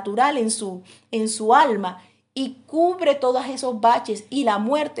natural en su alma y cubre todos esos baches, y la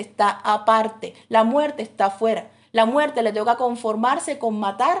muerte está aparte, la muerte está afuera. La muerte le toca conformarse con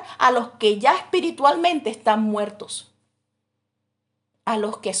matar a los que ya espiritualmente están muertos, a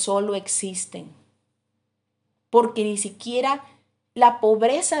los que solo existen. Porque ni siquiera la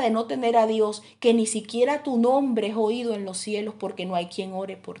pobreza de no tener a Dios, que ni siquiera tu nombre es oído en los cielos porque no hay quien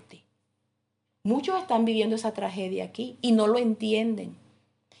ore por ti. Muchos están viviendo esa tragedia aquí y no lo entienden.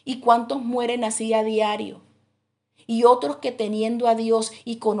 ¿Y cuántos mueren así a diario? Y otros que teniendo a Dios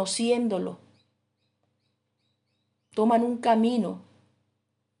y conociéndolo, toman un camino,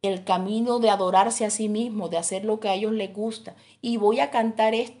 el camino de adorarse a sí mismo, de hacer lo que a ellos les gusta. Y voy a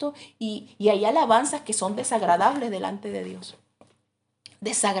cantar esto y hay alabanzas que son desagradables delante de Dios.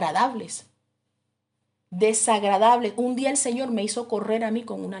 Desagradables. Desagradables. Un día el Señor me hizo correr a mí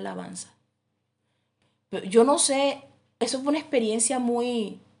con una alabanza. Yo no sé, eso fue una experiencia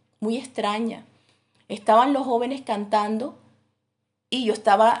muy, muy extraña. Estaban los jóvenes cantando y yo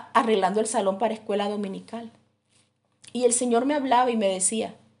estaba arreglando el salón para escuela dominical. Y el Señor me hablaba y me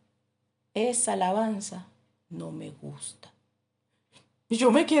decía, esa alabanza no me gusta. Y yo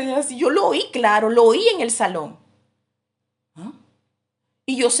me quedé así, yo lo oí, claro, lo oí en el salón. ¿Ah?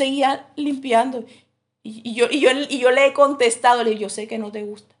 Y yo seguía limpiando. Y yo le he contestado, le digo, yo sé que no te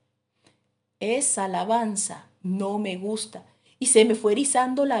gusta. Esa alabanza no me gusta. Y se me fue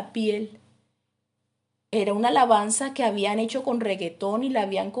erizando la piel. Era una alabanza que habían hecho con reggaetón y la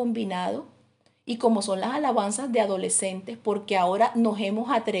habían combinado. Y como son las alabanzas de adolescentes, porque ahora nos hemos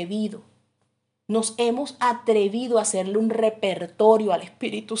atrevido a hacerle un repertorio al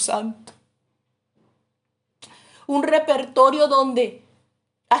Espíritu Santo. Un repertorio donde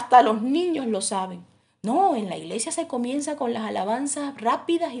hasta los niños lo saben. No, en la iglesia se comienza con las alabanzas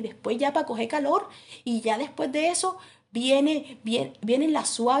rápidas y después ya para coger calor. Y ya después de eso vienen las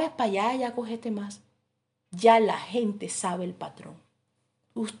suaves para allá, ya cogete más. Ya la gente sabe el patrón.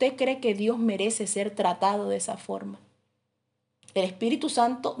 ¿Usted cree que Dios merece ser tratado de esa forma? El Espíritu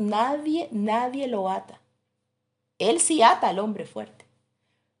Santo nadie lo ata. Él sí ata al hombre fuerte.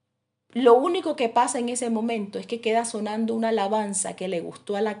 Lo único que pasa en ese momento es que queda sonando una alabanza que le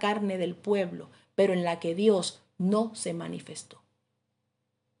gustó a la carne del pueblo, pero en la que Dios no se manifestó.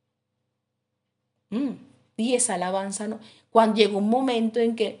 Y esa alabanza no. Cuando llegó un momento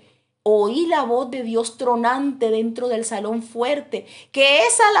en que oí la voz de Dios tronante dentro del salón fuerte, que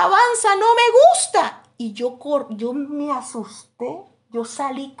esa alabanza no me gusta. Y yo me asusté, yo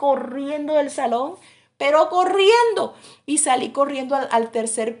salí corriendo del salón, pero corriendo. Y salí corriendo al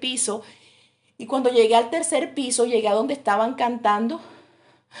tercer piso. Y cuando llegué al tercer piso, llegué a donde estaban cantando.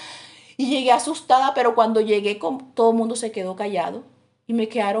 Y llegué asustada, pero cuando llegué todo el mundo se quedó callado. Y me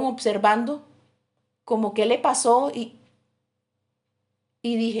quedaron observando como qué le pasó. Y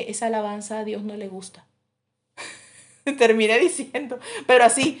dije, esa alabanza a Dios no le gusta. Terminé diciendo, pero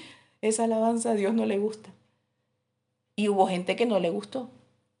así, esa alabanza a Dios no le gusta. Y hubo gente que no le gustó.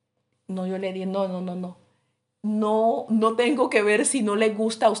 No, yo le dije, no. No tengo que ver si no les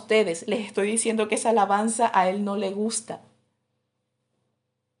gusta a ustedes. Les estoy diciendo que esa alabanza a él no le gusta.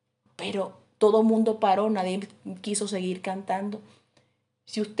 Pero todo mundo paró, nadie quiso seguir cantando.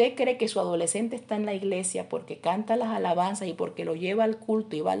 Si usted cree que su adolescente está en la iglesia porque canta las alabanzas y porque lo lleva al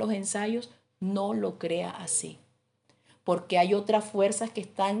culto y va a los ensayos, no lo crea así. Porque hay otras fuerzas que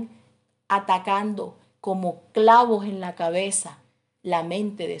están atacando como clavos en la cabeza la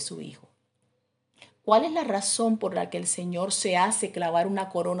mente de su hijo. ¿Cuál es la razón por la que el Señor se hace clavar una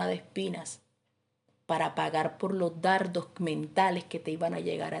corona de espinas? Para pagar por los dardos mentales que te iban a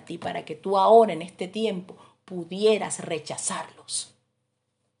llegar a ti, para que tú ahora en este tiempo pudieras rechazarlos.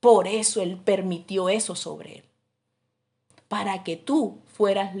 Por eso Él permitió eso sobre él. Para que tú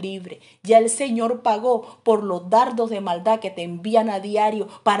fueras libre. Ya el Señor pagó por los dardos de maldad que te envían a diario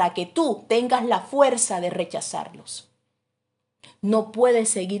para que tú tengas la fuerza de rechazarlos. No puedes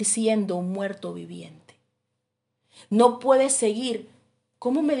seguir siendo un muerto viviente. No puedes seguir.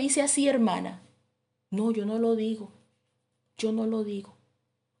 ¿Cómo me dice así, hermana? No, yo no lo digo.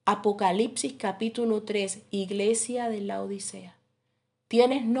 Apocalipsis capítulo 3, iglesia de la Odisea.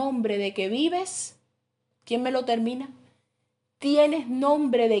 ¿Tienes nombre de que vives? ¿Quién me lo termina? ¿Tienes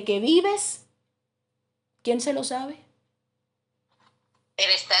nombre de que vives? ¿Quién se lo sabe?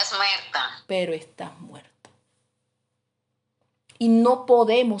 Pero estás muerta. Pero estás muerto. Y no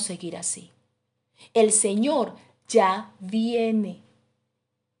podemos seguir así. El Señor ya viene.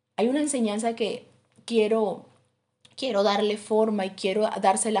 Hay una enseñanza que quiero darle forma y quiero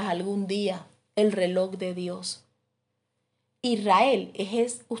dárselas algún día. El reloj de Dios. Israel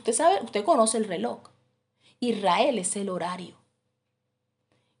usted conoce el reloj. Israel es el horario.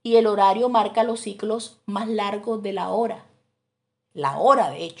 Y el horario marca los ciclos más largos de la hora. La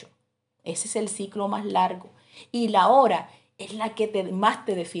hora, de hecho. Ese es el ciclo más largo. Y la hora es la que más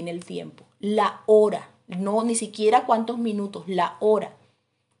te define el tiempo. La hora. No, ni siquiera cuántos minutos. La hora.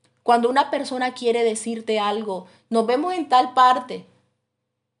 Cuando una persona quiere decirte algo, nos vemos en tal parte.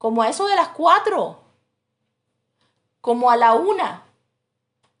 Como a eso de las 4. Como a la 1.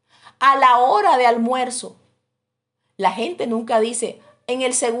 A la hora de almuerzo. La gente nunca dice, en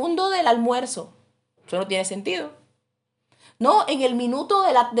el segundo del almuerzo. Eso no tiene sentido. No, en el minuto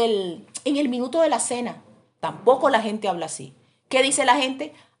de la cena. Tampoco la gente habla así. ¿Qué dice la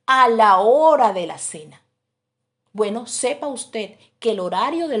gente? A la hora de la cena. Bueno, sepa usted que el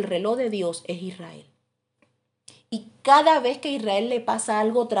horario del reloj de Dios es Israel. Y cada vez que a Israel le pasa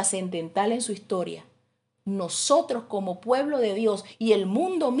algo trascendental en su historia, nosotros como pueblo de Dios y el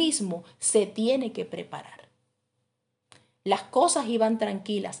mundo mismo se tiene que preparar. Las cosas iban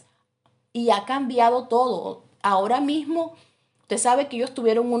tranquilas y ha cambiado todo. Ahora mismo, usted sabe que ellos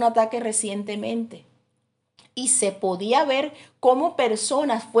tuvieron un ataque recientemente y se podía ver cómo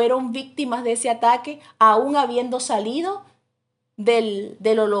personas fueron víctimas de ese ataque aún habiendo salido del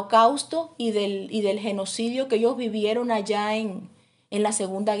holocausto y del genocidio que ellos vivieron allá en la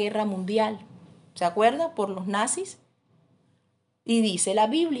Segunda Guerra Mundial. ¿Se acuerda? Por los nazis. Y dice la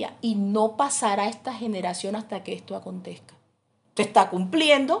Biblia, y no pasará esta generación hasta que esto acontezca. Se está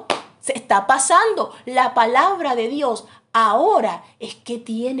cumpliendo. Se está pasando. La palabra de Dios ahora es que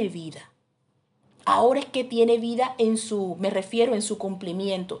tiene vida. Ahora es que tiene vida me refiero en su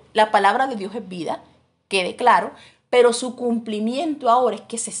cumplimiento. La palabra de Dios es vida, quede claro, pero su cumplimiento ahora es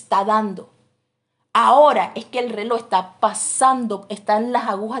que se está dando. Ahora es que el reloj está pasando, están las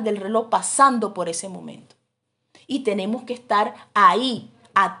agujas del reloj pasando por ese momento. Y tenemos que estar ahí,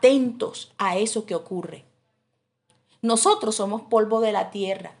 atentos a eso que ocurre. Nosotros somos polvo de la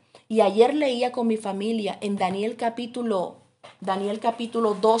tierra. Y ayer leía con mi familia en Daniel capítulo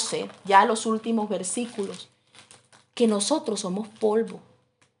 12, ya los últimos versículos, que nosotros somos polvo.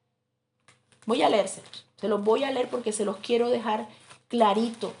 Voy a leérselos. Se los voy a leer porque se los quiero dejar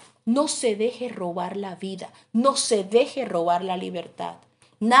clarito. No se deje robar la vida. No se deje robar la libertad.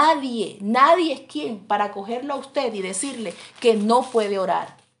 Nadie es quien para cogerlo a usted y decirle que no puede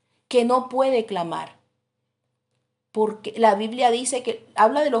orar, que no puede clamar. Porque la Biblia dice que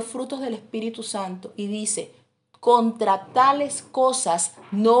habla de los frutos del Espíritu Santo y dice, contra tales cosas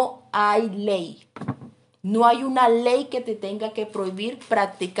no hay ley. No hay una ley que te tenga que prohibir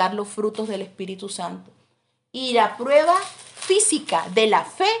practicar los frutos del Espíritu Santo. Y la prueba física de la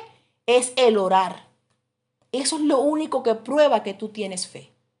fe es el orar. Eso es lo único que prueba que tú tienes fe.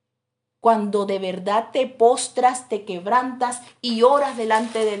 Cuando de verdad te postras, te quebrantas y oras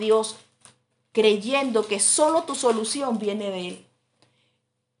delante de Dios, creyendo que solo tu solución viene de Él.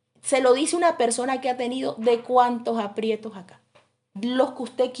 Se lo dice una persona que ha tenido de cuántos aprietos acá. Los que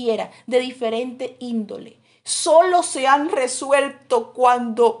usted quiera, de diferente índole. Solo se han resuelto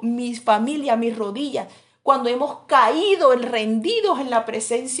cuando mi familia, mis rodillas, cuando hemos caído rendidos en la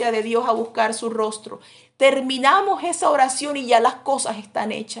presencia de Dios a buscar su rostro. Terminamos esa oración y ya las cosas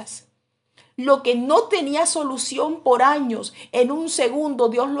están hechas. Lo que no tenía solución por años, en un segundo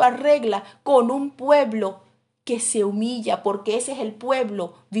Dios lo arregla con un pueblo que se humilla, porque ese es el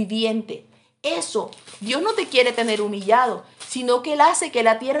pueblo viviente. Eso, Dios no te quiere tener humillado, sino que Él hace que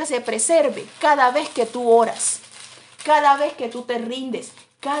la tierra se preserve cada vez que tú oras, cada vez que tú te rindes,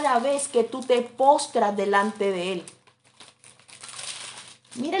 cada vez que tú te postras delante de Él.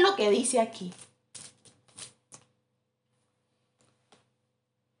 Mire lo que dice aquí.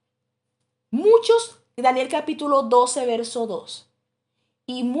 Muchos, Daniel capítulo 12, verso 2.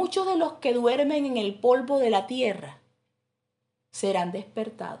 Y muchos de los que duermen en el polvo de la tierra serán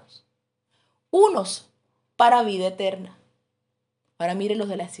despertados. Unos para vida eterna. Ahora mire los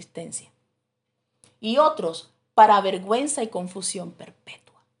de la existencia. Y otros para vergüenza y confusión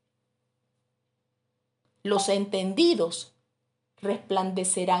perpetua. Los entendidos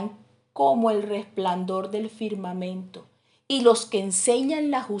resplandecerán como el resplandor del firmamento, y los que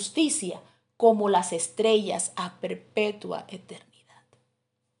enseñan la justicia como las estrellas a perpetua eternidad.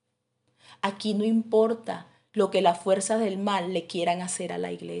 Aquí no importa lo que las fuerzas del mal le quieran hacer a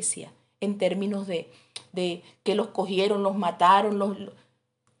la iglesia, en términos de que los cogieron, los mataron,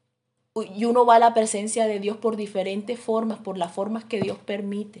 y uno va a la presencia de Dios por diferentes formas, por las formas que Dios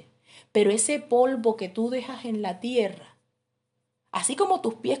permite. Pero ese polvo que tú dejas en la tierra, así como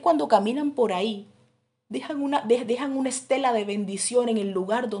tus pies cuando caminan por ahí, dejan una estela de bendición en el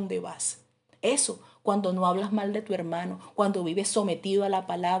lugar donde vas. Eso, cuando no hablas mal de tu hermano, cuando vives sometido a la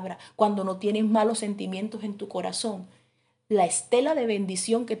palabra, cuando no tienes malos sentimientos en tu corazón. La estela de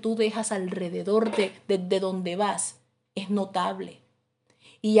bendición que tú dejas alrededor de donde vas es notable.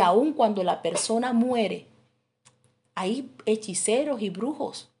 Y aun cuando la persona muere, hay hechiceros y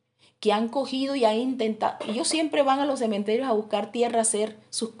brujos que han cogido y han intentado. Ellos siempre van a los cementerios a buscar tierra, a hacer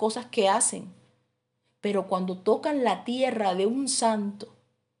sus cosas que hacen. Pero cuando tocan la tierra de un santo,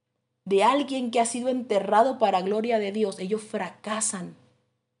 de alguien que ha sido enterrado para gloria de Dios, ellos fracasan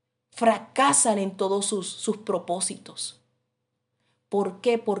en todos sus propósitos. ¿Por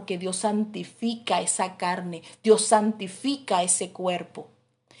qué? Porque Dios santifica esa carne, Dios santifica ese cuerpo.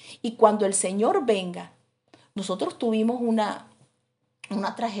 Y cuando el Señor venga, nosotros tuvimos una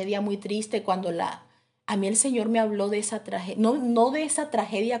tragedia muy triste cuando a mí el Señor me habló de esa tragedia, no de esa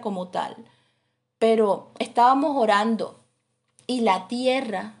tragedia como tal, pero estábamos orando y la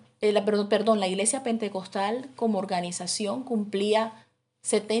tierra, la iglesia pentecostal como organización cumplía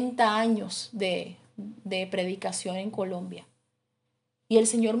 70 años de predicación en Colombia. Y el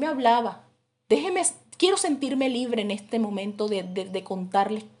Señor me hablaba. Quiero sentirme libre en este momento de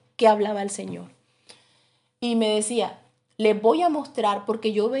contarles qué hablaba el Señor. Y me decía, les voy a mostrar,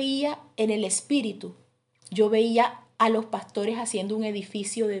 porque yo veía en el espíritu, yo veía a los pastores haciendo un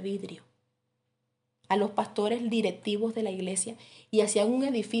edificio de vidrio, a los pastores directivos de la iglesia, y hacían un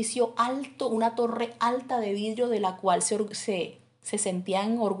edificio alto, una torre alta de vidrio de la cual se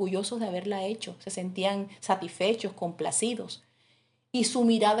sentían orgullosos de haberla hecho, se sentían satisfechos, complacidos. y su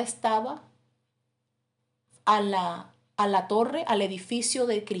mirada estaba a la torre, al edificio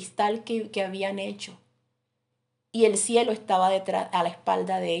de cristal que habían hecho. Y el cielo estaba detrás, a la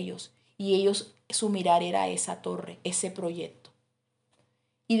espalda de ellos. Y ellos, su mirar era esa torre, ese proyecto.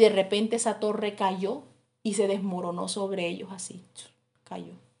 Y de repente esa torre cayó y se desmoronó sobre ellos así.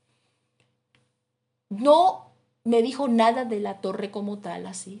 Cayó. No me dijo nada de la torre como tal,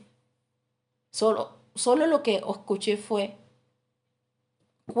 así. Solo lo que escuché fue: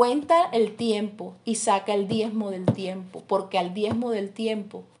 cuenta el tiempo y saca el diezmo del tiempo, porque al diezmo del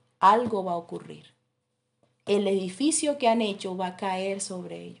tiempo algo va a ocurrir. El edificio que han hecho va a caer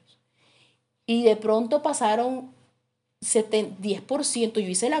sobre ellos. Y de pronto pasaron 10%, yo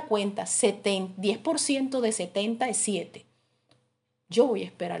hice la cuenta, 10% de 70 es 7. Yo voy a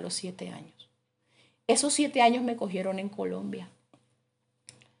esperar los 7 años. Esos 7 años me cogieron en Colombia.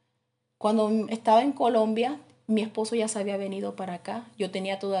 Cuando estaba en Colombia, mi esposo ya se había venido para acá. Yo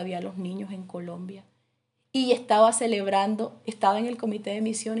tenía todavía los niños en Colombia. Y estaba en el comité de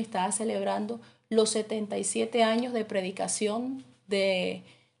misión, estaba celebrando los 77 años de predicación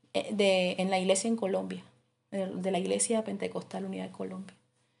en la iglesia en Colombia, de la Iglesia Pentecostal Unida de Colombia.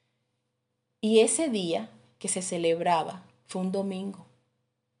 Y ese día que se celebraba fue un domingo.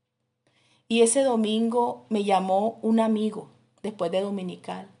 Y ese domingo me llamó un amigo después de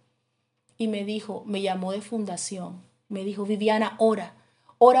dominical y me llamó de fundación. Me dijo: Viviana, ora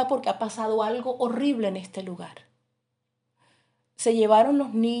porque ha pasado algo horrible en este lugar. Se llevaron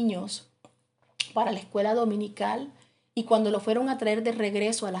los niños para la escuela dominical y cuando lo fueron a traer de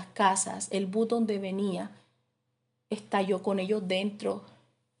regreso a las casas, el bus donde venía estalló con ellos dentro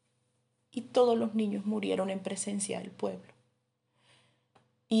y todos los niños murieron en presencia del pueblo.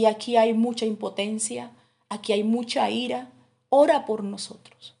 Y aquí hay mucha impotencia, aquí hay mucha ira. Ora por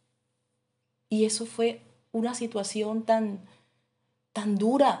nosotros. Y eso fue una situación tan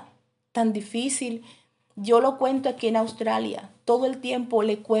dura, tan difícil. Yo lo cuento aquí en Australia. Todo el tiempo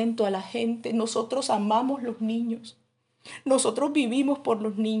le cuento a la gente: nosotros amamos los niños. Nosotros vivimos por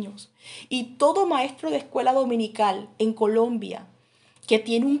los niños. Y todo maestro de escuela dominical en Colombia que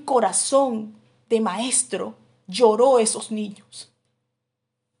tiene un corazón de maestro lloró esos niños.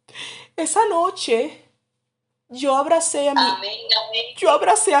 Esa noche yo abracé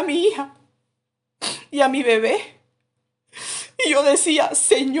a mi hija y a mi bebé. Y yo decía: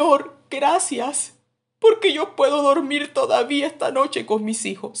 Señor, gracias, porque yo puedo dormir todavía esta noche con mis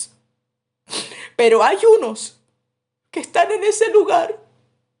hijos. Pero hay unos que están en ese lugar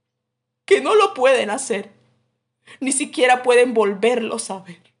que no lo pueden hacer, ni siquiera pueden volverlos a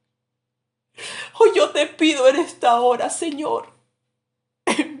ver. Hoy yo te pido en esta hora, Señor,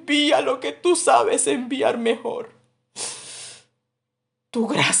 envía lo que tú sabes enviar mejor. Tu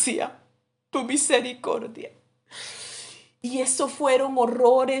gracia, tu misericordia. Y eso fueron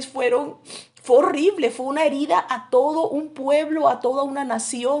horrores, fue horrible, fue una herida a todo un pueblo, a toda una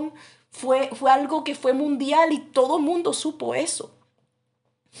nación. Fue algo que fue mundial y todo el mundo supo eso.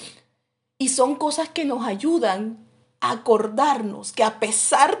 Y son cosas que nos ayudan a acordarnos que a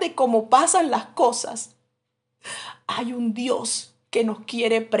pesar de cómo pasan las cosas, hay un Dios que nos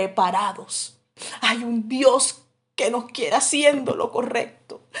quiere preparados. Hay un Dios que nos quiere haciendo lo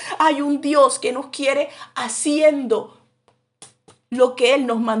correcto. Hay un Dios que nos quiere haciendo lo que Él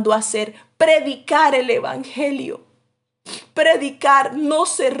nos mandó a hacer: predicar el evangelio. Predicar, no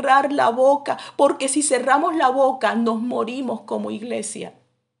cerrar la boca, porque si cerramos la boca nos morimos como iglesia.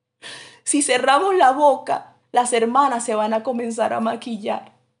 Si cerramos la boca, las hermanas se van a comenzar a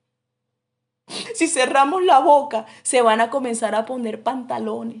maquillar. Si cerramos la boca, se van a comenzar a poner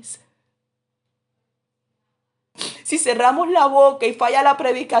pantalones. Si cerramos la boca y falla la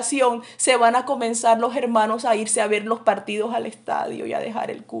predicación, se van a comenzar los hermanos a irse a ver los partidos al estadio y a dejar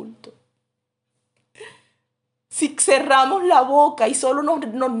el culto. Si cerramos la boca y solo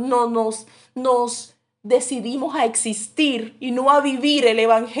nos decidimos a existir y no a vivir el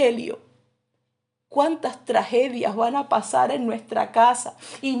evangelio, ¿cuántas tragedias van a pasar en nuestra casa?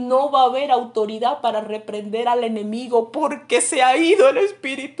 Y no va a haber autoridad para reprender al enemigo porque se ha ido el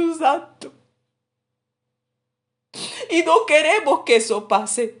Espíritu Santo. Y no queremos que eso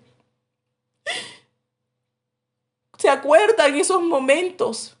pase. ¿Se acuerdan esos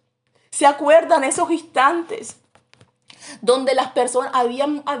momentos? ¿Se acuerdan esos instantes donde las personas,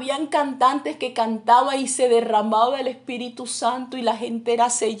 habían cantantes que cantaban y se derramaba el Espíritu Santo y la gente era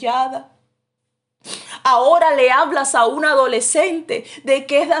sellada? Ahora le hablas a un adolescente de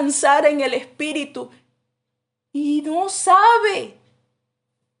qué es danzar en el Espíritu y no sabe.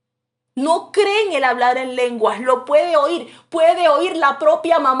 No cree en el hablar en lenguas. Lo puede oír la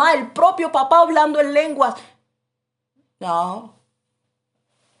propia mamá, el propio papá hablando en lenguas. No,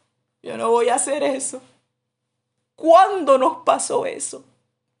 Yo no voy a hacer eso. ¿Cuándo nos pasó eso?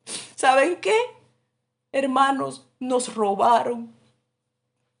 ¿Saben qué? Hermanos, nos robaron.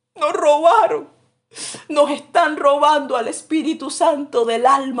 Nos robaron. Nos están robando al Espíritu Santo del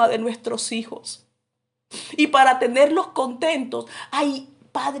alma de nuestros hijos. Y para tenerlos contentos, hay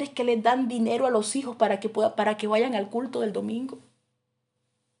padres que les dan dinero a los hijos para que vayan al culto del domingo.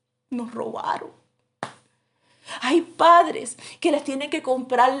 Nos robaron. Hay padres que les tienen que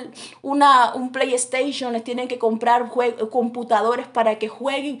comprar un PlayStation, les tienen que comprar computadores para que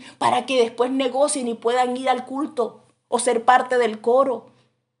jueguen, para que después negocien y puedan ir al culto o ser parte del coro,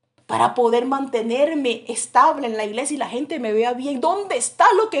 para poder mantenerme estable en la iglesia y la gente me vea bien. ¿Dónde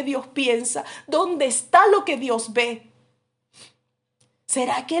está lo que Dios piensa? ¿Dónde está lo que Dios ve?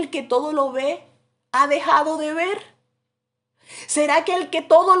 ¿Será que el que todo lo ve ha dejado de ver? ¿Será que el que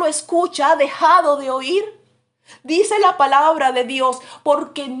todo lo escucha ha dejado de oír? Dice la palabra de Dios,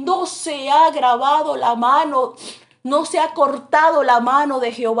 porque no se ha grabado la mano, no se ha cortado la mano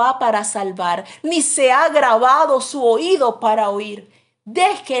de Jehová para salvar, ni se ha grabado su oído para oír.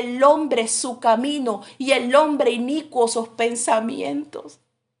 Deje el hombre su camino y el hombre inicuo sus pensamientos.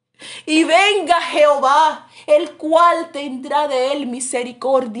 Y venga Jehová, el cual tendrá de él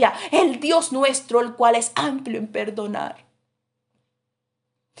misericordia, el Dios nuestro, el cual es amplio en perdonar.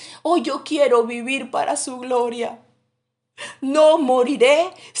 Oh, yo quiero vivir para su gloria. No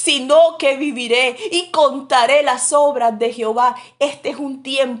moriré, sino que viviré y contaré las obras de Jehová. Este es un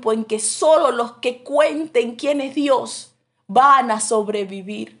tiempo en que solo los que cuenten quién es Dios van a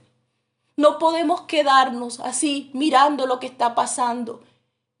sobrevivir. No podemos quedarnos así mirando lo que está pasando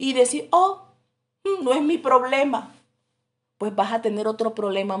y decir, oh, no es mi problema. Pues vas a tener otro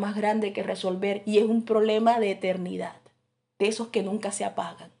problema más grande que resolver, y es un problema de eternidad, de esos que nunca se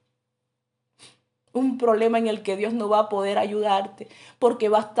apagan. Un problema en el que Dios no va a poder ayudarte porque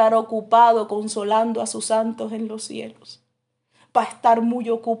va a estar ocupado consolando a sus santos en los cielos. Va a estar muy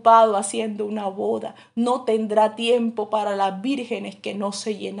ocupado haciendo una boda. No tendrá tiempo para las vírgenes que no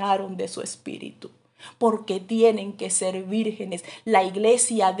se llenaron de su espíritu, porque tienen que ser vírgenes. La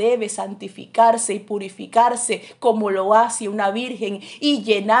iglesia debe santificarse y purificarse como lo hace una virgen y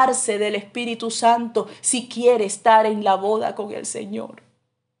llenarse del Espíritu Santo si quiere estar en la boda con el Señor.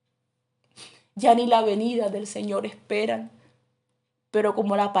 Ya ni la venida del Señor esperan. Pero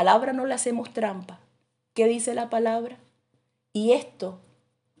como la palabra no le hacemos trampa, ¿qué dice la palabra? Y esto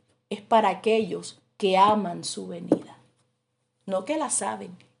es para aquellos que aman su venida. No que la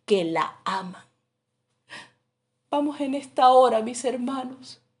saben, que la aman. Vamos en esta hora, mis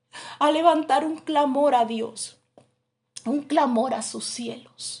hermanos, a levantar un clamor a Dios, un clamor a sus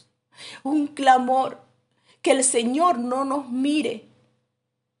cielos, un clamor que el Señor no nos mire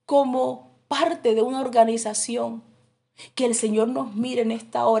como parte de una organización, que el Señor nos mire en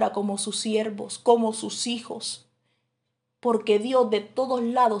esta hora como sus siervos, como sus hijos, porque Dios de todos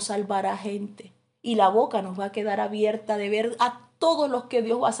lados salvará gente y la boca nos va a quedar abierta de ver a todos los que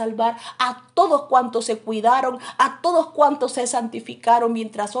Dios va a salvar, a todos cuantos se cuidaron, a todos cuantos se santificaron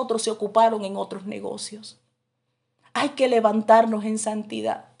mientras otros se ocuparon en otros negocios. Hay que levantarnos en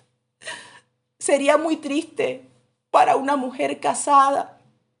santidad. Sería muy triste para una mujer casada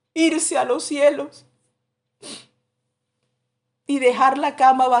irse a los cielos y dejar la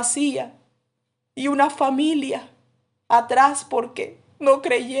cama vacía y una familia atrás porque no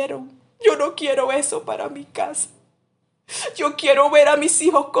creyeron. Yo no quiero eso para mi casa. Yo quiero ver a mis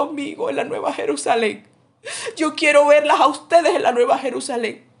hijos conmigo en la Nueva Jerusalén. Yo quiero verlas a ustedes en la Nueva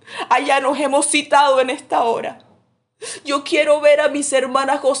Jerusalén. Allá nos hemos citado en esta hora. Yo quiero ver a mis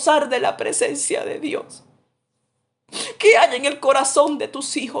hermanas gozar de la presencia de Dios. ¿Qué hay en el corazón de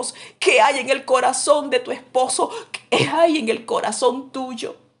tus hijos? ¿Qué hay en el corazón de tu esposo? ¿Qué hay en el corazón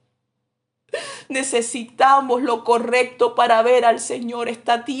tuyo? Necesitamos lo correcto para ver al Señor.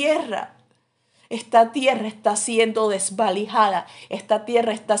 Esta tierra está siendo desvalijada. Esta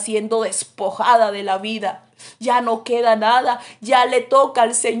tierra está siendo despojada de la vida. Ya no queda nada. Ya le toca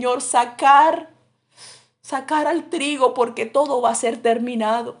al Señor sacar al trigo, porque todo va a ser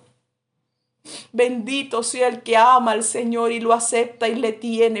terminado. Bendito sea el que ama al Señor y lo acepta y le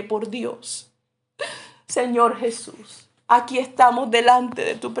tiene por Dios. Señor Jesús, aquí estamos delante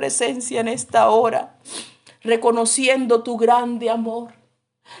de tu presencia en esta hora, reconociendo tu grande amor,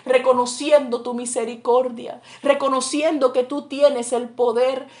 reconociendo tu misericordia, reconociendo que tú tienes el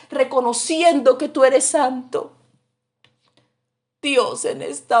poder, reconociendo que tú eres santo. Dios, en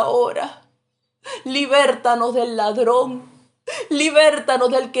esta hora, libértanos del ladrón. Libértanos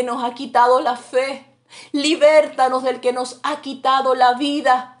del que nos ha quitado la fe. Libértanos del que nos ha quitado la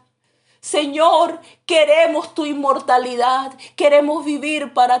vida. Señor, queremos tu inmortalidad, queremos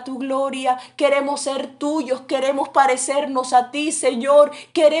vivir para tu gloria, queremos ser tuyos, queremos parecernos a ti, Señor,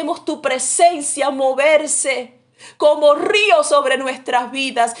 queremos tu presencia moverse como río sobre nuestras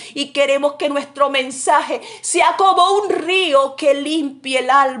vidas y queremos que nuestro mensaje sea como un río que limpie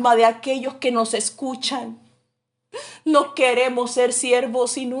el alma de aquellos que nos escuchan. No queremos ser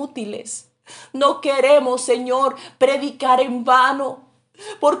siervos inútiles, no queremos, Señor, predicar en vano.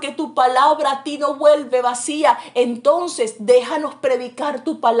 Porque tu palabra a ti no vuelve vacía. Entonces déjanos predicar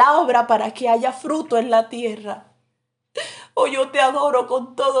tu palabra para que haya fruto en la tierra. Oh, yo te adoro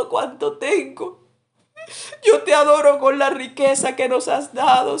con todo cuanto tengo. Yo te adoro con la riqueza que nos has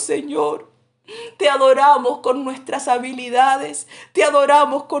dado, Señor. Te adoramos con nuestras habilidades, te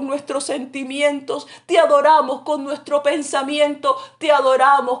adoramos con nuestros sentimientos, te adoramos con nuestro pensamiento, te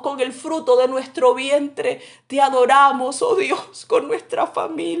adoramos con el fruto de nuestro vientre, te adoramos, oh Dios, con nuestra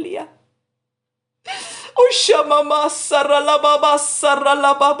familia. Oh, shamama, sarralababa,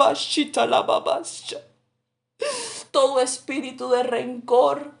 sarralababa, shitalababa. Todo espíritu de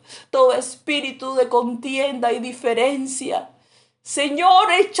rencor, todo espíritu de contienda y diferencia,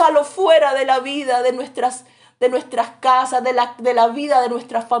 Señor, échalo fuera de la vida de nuestras casas, de la vida de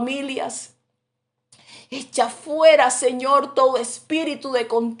nuestras familias. Echa fuera, Señor, todo espíritu de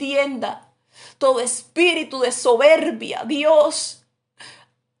contienda, todo espíritu de soberbia. Dios,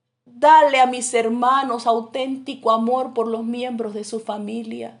 dale a mis hermanos auténtico amor por los miembros de su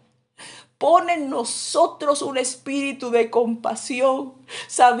familia. Pon en nosotros un espíritu de compasión,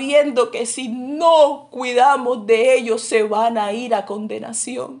 sabiendo que si no cuidamos de ellos se van a ir a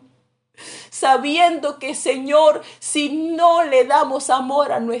condenación. Sabiendo que, Señor, si no le damos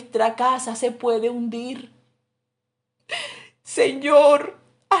amor a nuestra casa se puede hundir. Señor,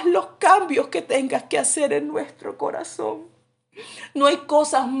 haz los cambios que tengas que hacer en nuestro corazón. No hay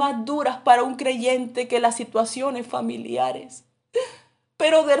cosas más duras para un creyente que las situaciones familiares.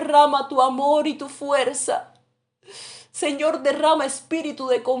 Pero derrama tu amor y tu fuerza. Señor, derrama espíritu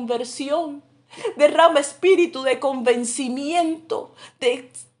de conversión. Derrama espíritu de convencimiento.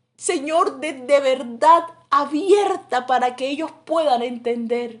 Señor, de verdad abierta para que ellos puedan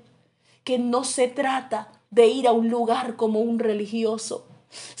entender que no se trata de ir a un lugar como un religioso.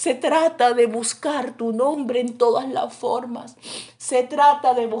 Se trata de buscar tu nombre en todas las formas. Se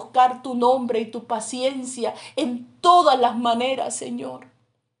trata de buscar tu nombre y tu paciencia en todas las maneras, Señor.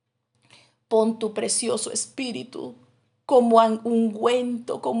 Pon tu precioso espíritu como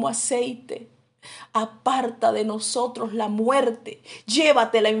ungüento, como aceite. Aparta de nosotros la muerte.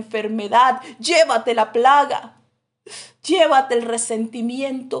 Llévate la enfermedad, llévate la plaga. Llévate el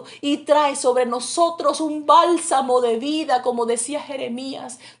resentimiento y trae sobre nosotros un bálsamo de vida, como decía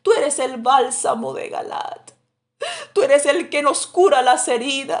Jeremías. Tú eres el bálsamo de Galaad. Tú eres el que nos cura las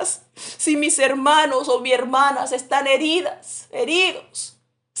heridas. Si mis hermanos o mis hermanas están heridos,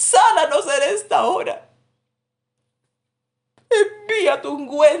 sánanos en esta hora. Envía tu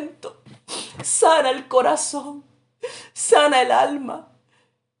ungüento. Sana el corazón. Sana el alma.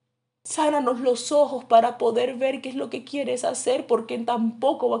 Sánanos los ojos para poder ver qué es lo que quieres hacer, porque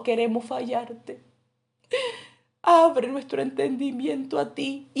tampoco queremos fallarte. Abre nuestro entendimiento a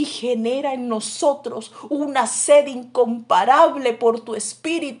ti y genera en nosotros una sed incomparable por tu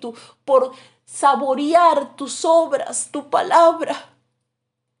espíritu, por saborear tus obras, tu palabra.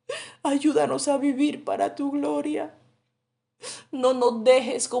 Ayúdanos a vivir para tu gloria. No nos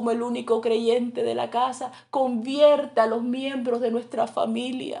dejes como el único creyente de la casa. Convierte a los miembros de nuestra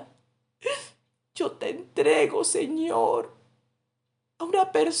familia. Yo te entrego, Señor, a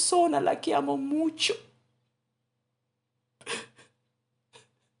una persona a la que amo mucho.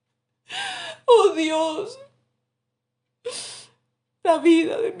 Oh Dios, la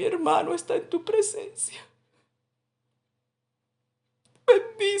vida de mi hermano está en tu presencia.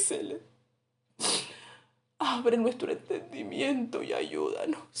 Bendícele. Abre nuestro entendimiento y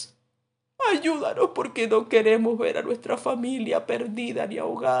ayúdanos. Ayúdanos porque no queremos ver a nuestra familia perdida ni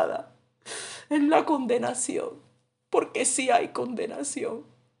ahogada en la condenación. Porque sí hay condenación.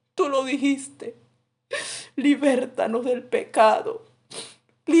 Tú lo dijiste. Libértanos del pecado.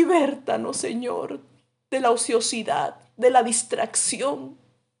 Libértanos, Señor, de la ociosidad, de la distracción.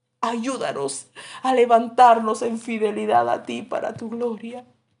 Ayúdanos a levantarnos en fidelidad a ti para tu gloria.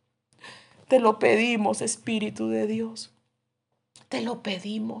 Te lo pedimos, Espíritu de Dios. Te lo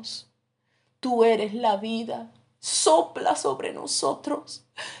pedimos. Tú eres la vida. Sopla sobre nosotros.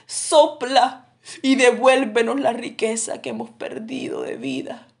 Sopla y devuélvenos la riqueza que hemos perdido de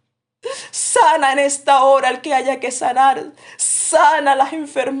vida. Sana en esta hora al que haya que sanar. Sana las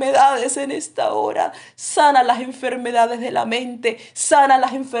enfermedades en esta hora. Sana las enfermedades de la mente. Sana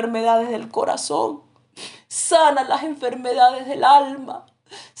las enfermedades del corazón. Sana las enfermedades del alma.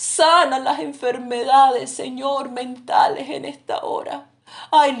 Sana las enfermedades, Señor, mentales en esta hora.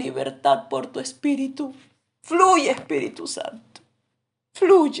 Hay libertad por tu Espíritu. Fluye, Espíritu Santo.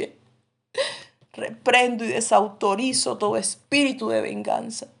 Fluye. Reprendo y desautorizo todo espíritu de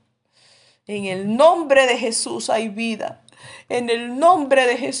venganza. En el nombre de Jesús hay vida. En el nombre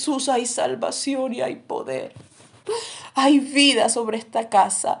de Jesús hay salvación y hay poder. Hay vida sobre esta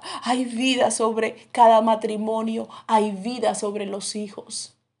casa. Hay vida sobre cada matrimonio. Hay vida sobre los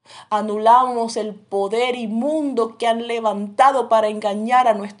hijos. Anulamos el poder inmundo que han levantado para engañar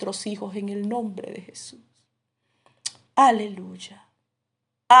a nuestros hijos en el nombre de Jesús. Aleluya.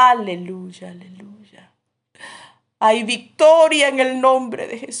 Aleluya, aleluya. Hay victoria en el nombre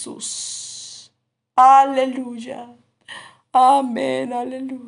de Jesús. Aleluya. Amén, aleluya.